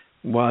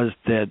was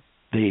that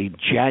the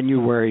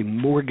January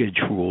mortgage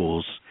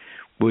rules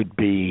would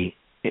be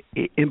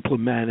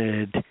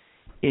implemented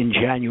in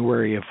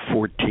January of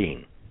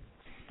 2014.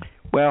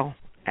 Well,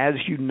 as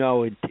you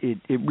know, it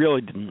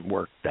really didn't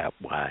work that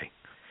way.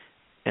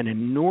 An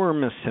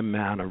enormous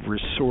amount of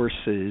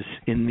resources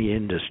in the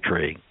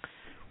industry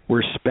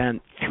were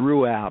spent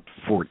throughout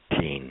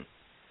 2014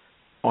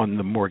 on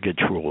the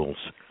mortgage rules,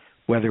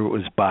 whether it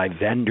was by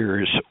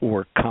vendors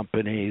or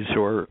companies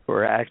or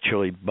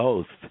actually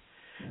both.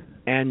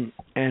 And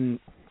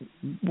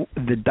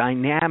the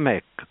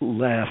dynamic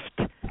left,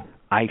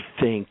 I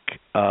think,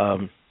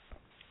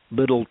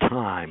 little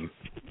time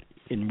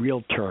in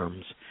real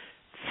terms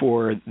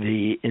for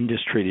the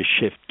industry to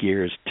shift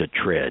gears to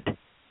TRID.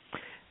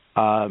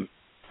 As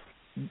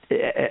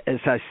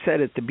I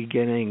said at the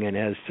beginning, and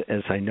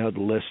as I know the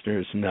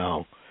listeners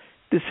know,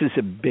 this is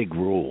a big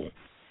rule.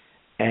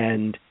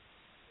 And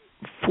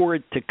for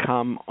it to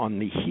come on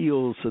the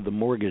heels of the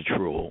mortgage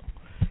rule,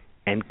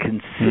 and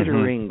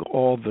considering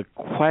all the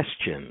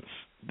questions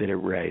that it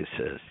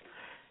raises,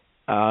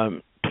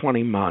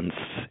 20 months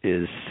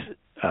is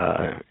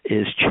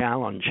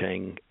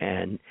challenging,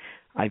 and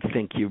I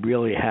think you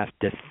really have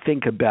to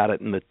think about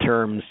it in the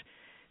terms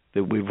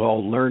that we've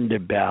all learned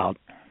about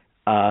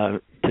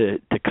to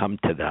come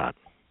to that.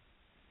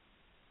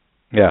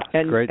 Yeah,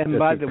 and great. And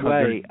by the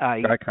way,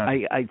 I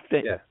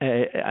think,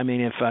 I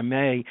mean, if I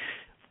may,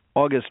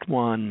 August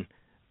 1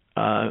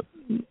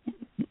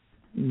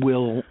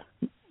 will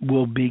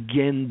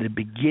begin the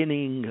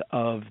beginning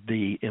of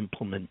the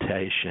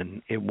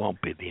implementation. It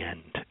won't be the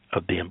end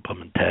of the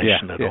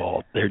implementation at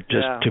all. There are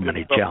just too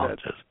many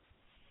challenges.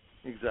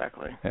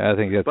 Exactly. I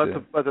think that's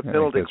but the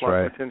penalty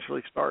clock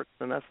potentially starts,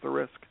 and that's the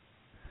risk.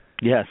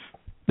 Yes.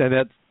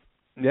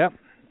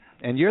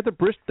 And you're the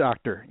risk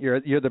doctor.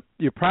 You're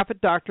profit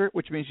doctor,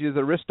 which means you're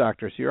the risk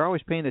doctor. So you're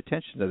always paying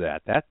attention to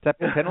that. That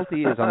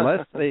penalty is,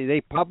 unless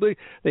they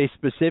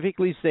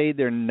specifically say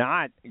they're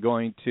not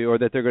going to, or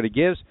that they're going to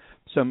give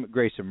some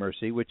grace and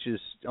mercy, which is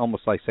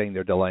almost like saying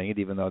they're delaying it,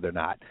 even though they're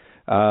not.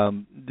 We're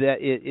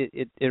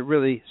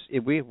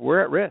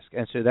at risk,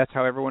 and so that's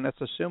how everyone has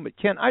to assume it.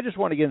 Ken, I just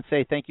want to again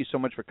say thank you so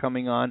much for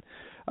coming on.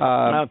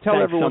 Tell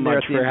everyone so there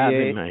much at the for MBA.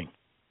 having me.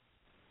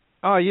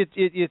 Oh,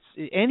 it's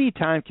any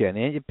time, Ken.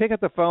 And you pick up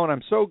the phone.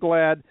 I'm so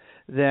glad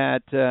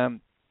that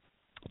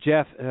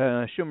Jeff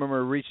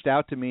Schumacher reached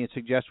out to me and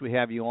suggested we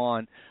have you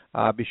on.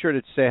 Be sure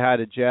to say hi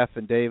to Jeff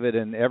and David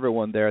and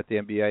everyone there at the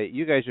MBA.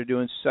 You guys are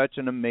doing such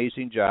an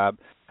amazing job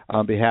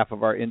on behalf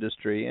of our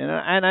industry. And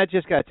I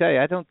just got to tell you,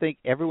 I don't think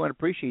everyone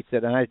appreciates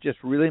it. And I just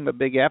really am a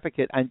big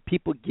advocate on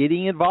people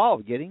getting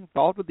involved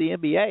with the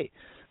MBA,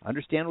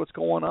 understand what's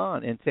going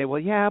on, and say,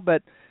 well, yeah,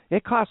 but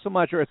it costs so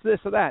much, or it's this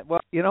or that. Well,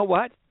 you know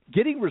what?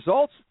 Getting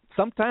results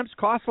sometimes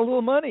costs a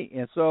little money.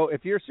 And so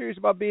if you're serious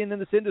about being in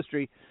this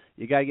industry,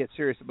 you got to get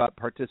serious about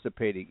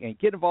participating and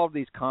get involved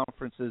in these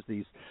conferences,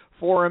 these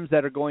forums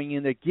that are going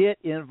in there. Get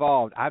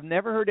involved. I've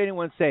never heard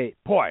anyone say,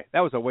 boy, that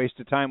was a waste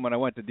of time when I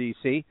went to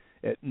D.C.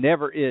 It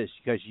never is,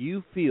 because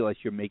you feel like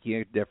you're making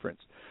a difference.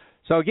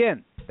 So,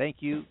 again, thank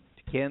you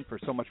to Ken for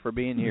so much for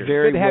being here.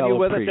 Very good to have you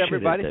with us, appreciated,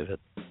 everybody. David.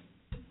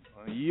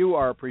 You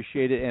are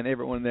appreciated, and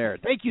everyone there.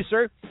 Thank you,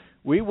 sir.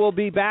 We will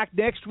be back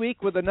next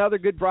week with another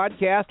good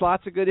broadcast,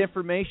 lots of good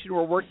information.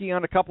 We're working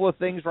on a couple of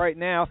things right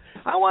now.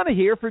 I want to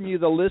hear from you,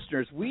 the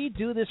listeners. We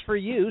do this for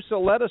you, so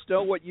let us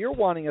know what you're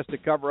wanting us to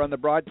cover on the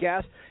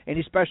broadcast.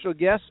 Any special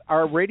guests?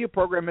 Our radio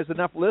program has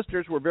enough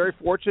listeners. We're very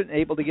fortunate and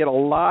able to get a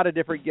lot of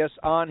different guests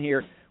on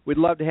here. We'd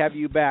love to have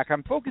you back.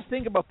 I'm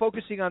focusing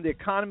on the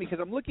economy because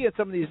I'm looking at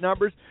some of these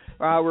numbers.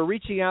 We're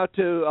reaching out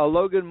to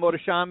Logan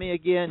Motoshami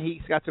again.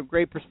 He's got some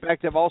great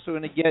perspective. Also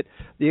going to get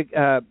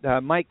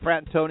the Mike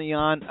Frantantoni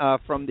on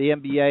from the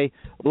MBA.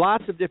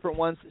 Lots of different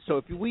ones. So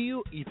if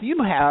you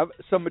have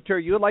some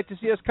material you would like to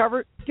see us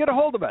cover, get a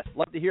hold of us.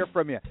 Love to hear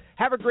from you.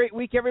 Have a great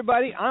week,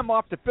 everybody. I'm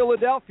off to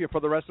Philadelphia for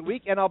the rest of the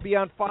week, and I'll be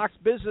on Fox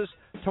Business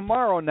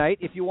tomorrow night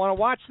if you want to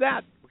watch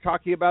that.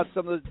 Talking about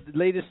some of the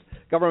latest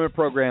government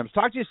programs.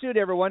 Talk to you soon,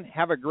 everyone.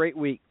 Have a great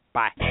week.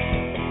 Bye.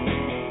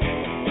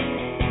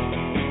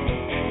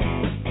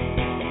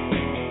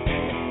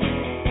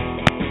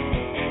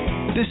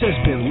 This has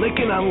been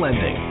Lykken on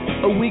Lending,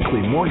 a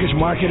weekly mortgage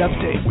market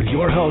update with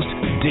your host,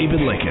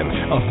 David Lykken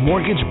of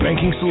Mortgage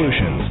Banking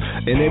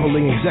Solutions,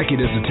 enabling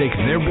executives to take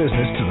their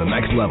business to the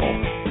next level.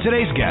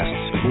 Today's guests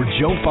were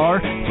Joe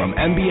Farr from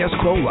MBS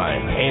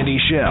Quoteline,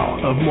 Andy Schell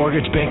of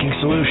Mortgage Banking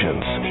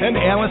Solutions, and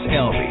Alice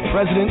Alvey,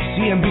 President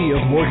CMB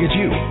of Mortgage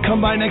U.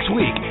 Come by next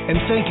week, and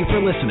thank you for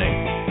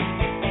listening.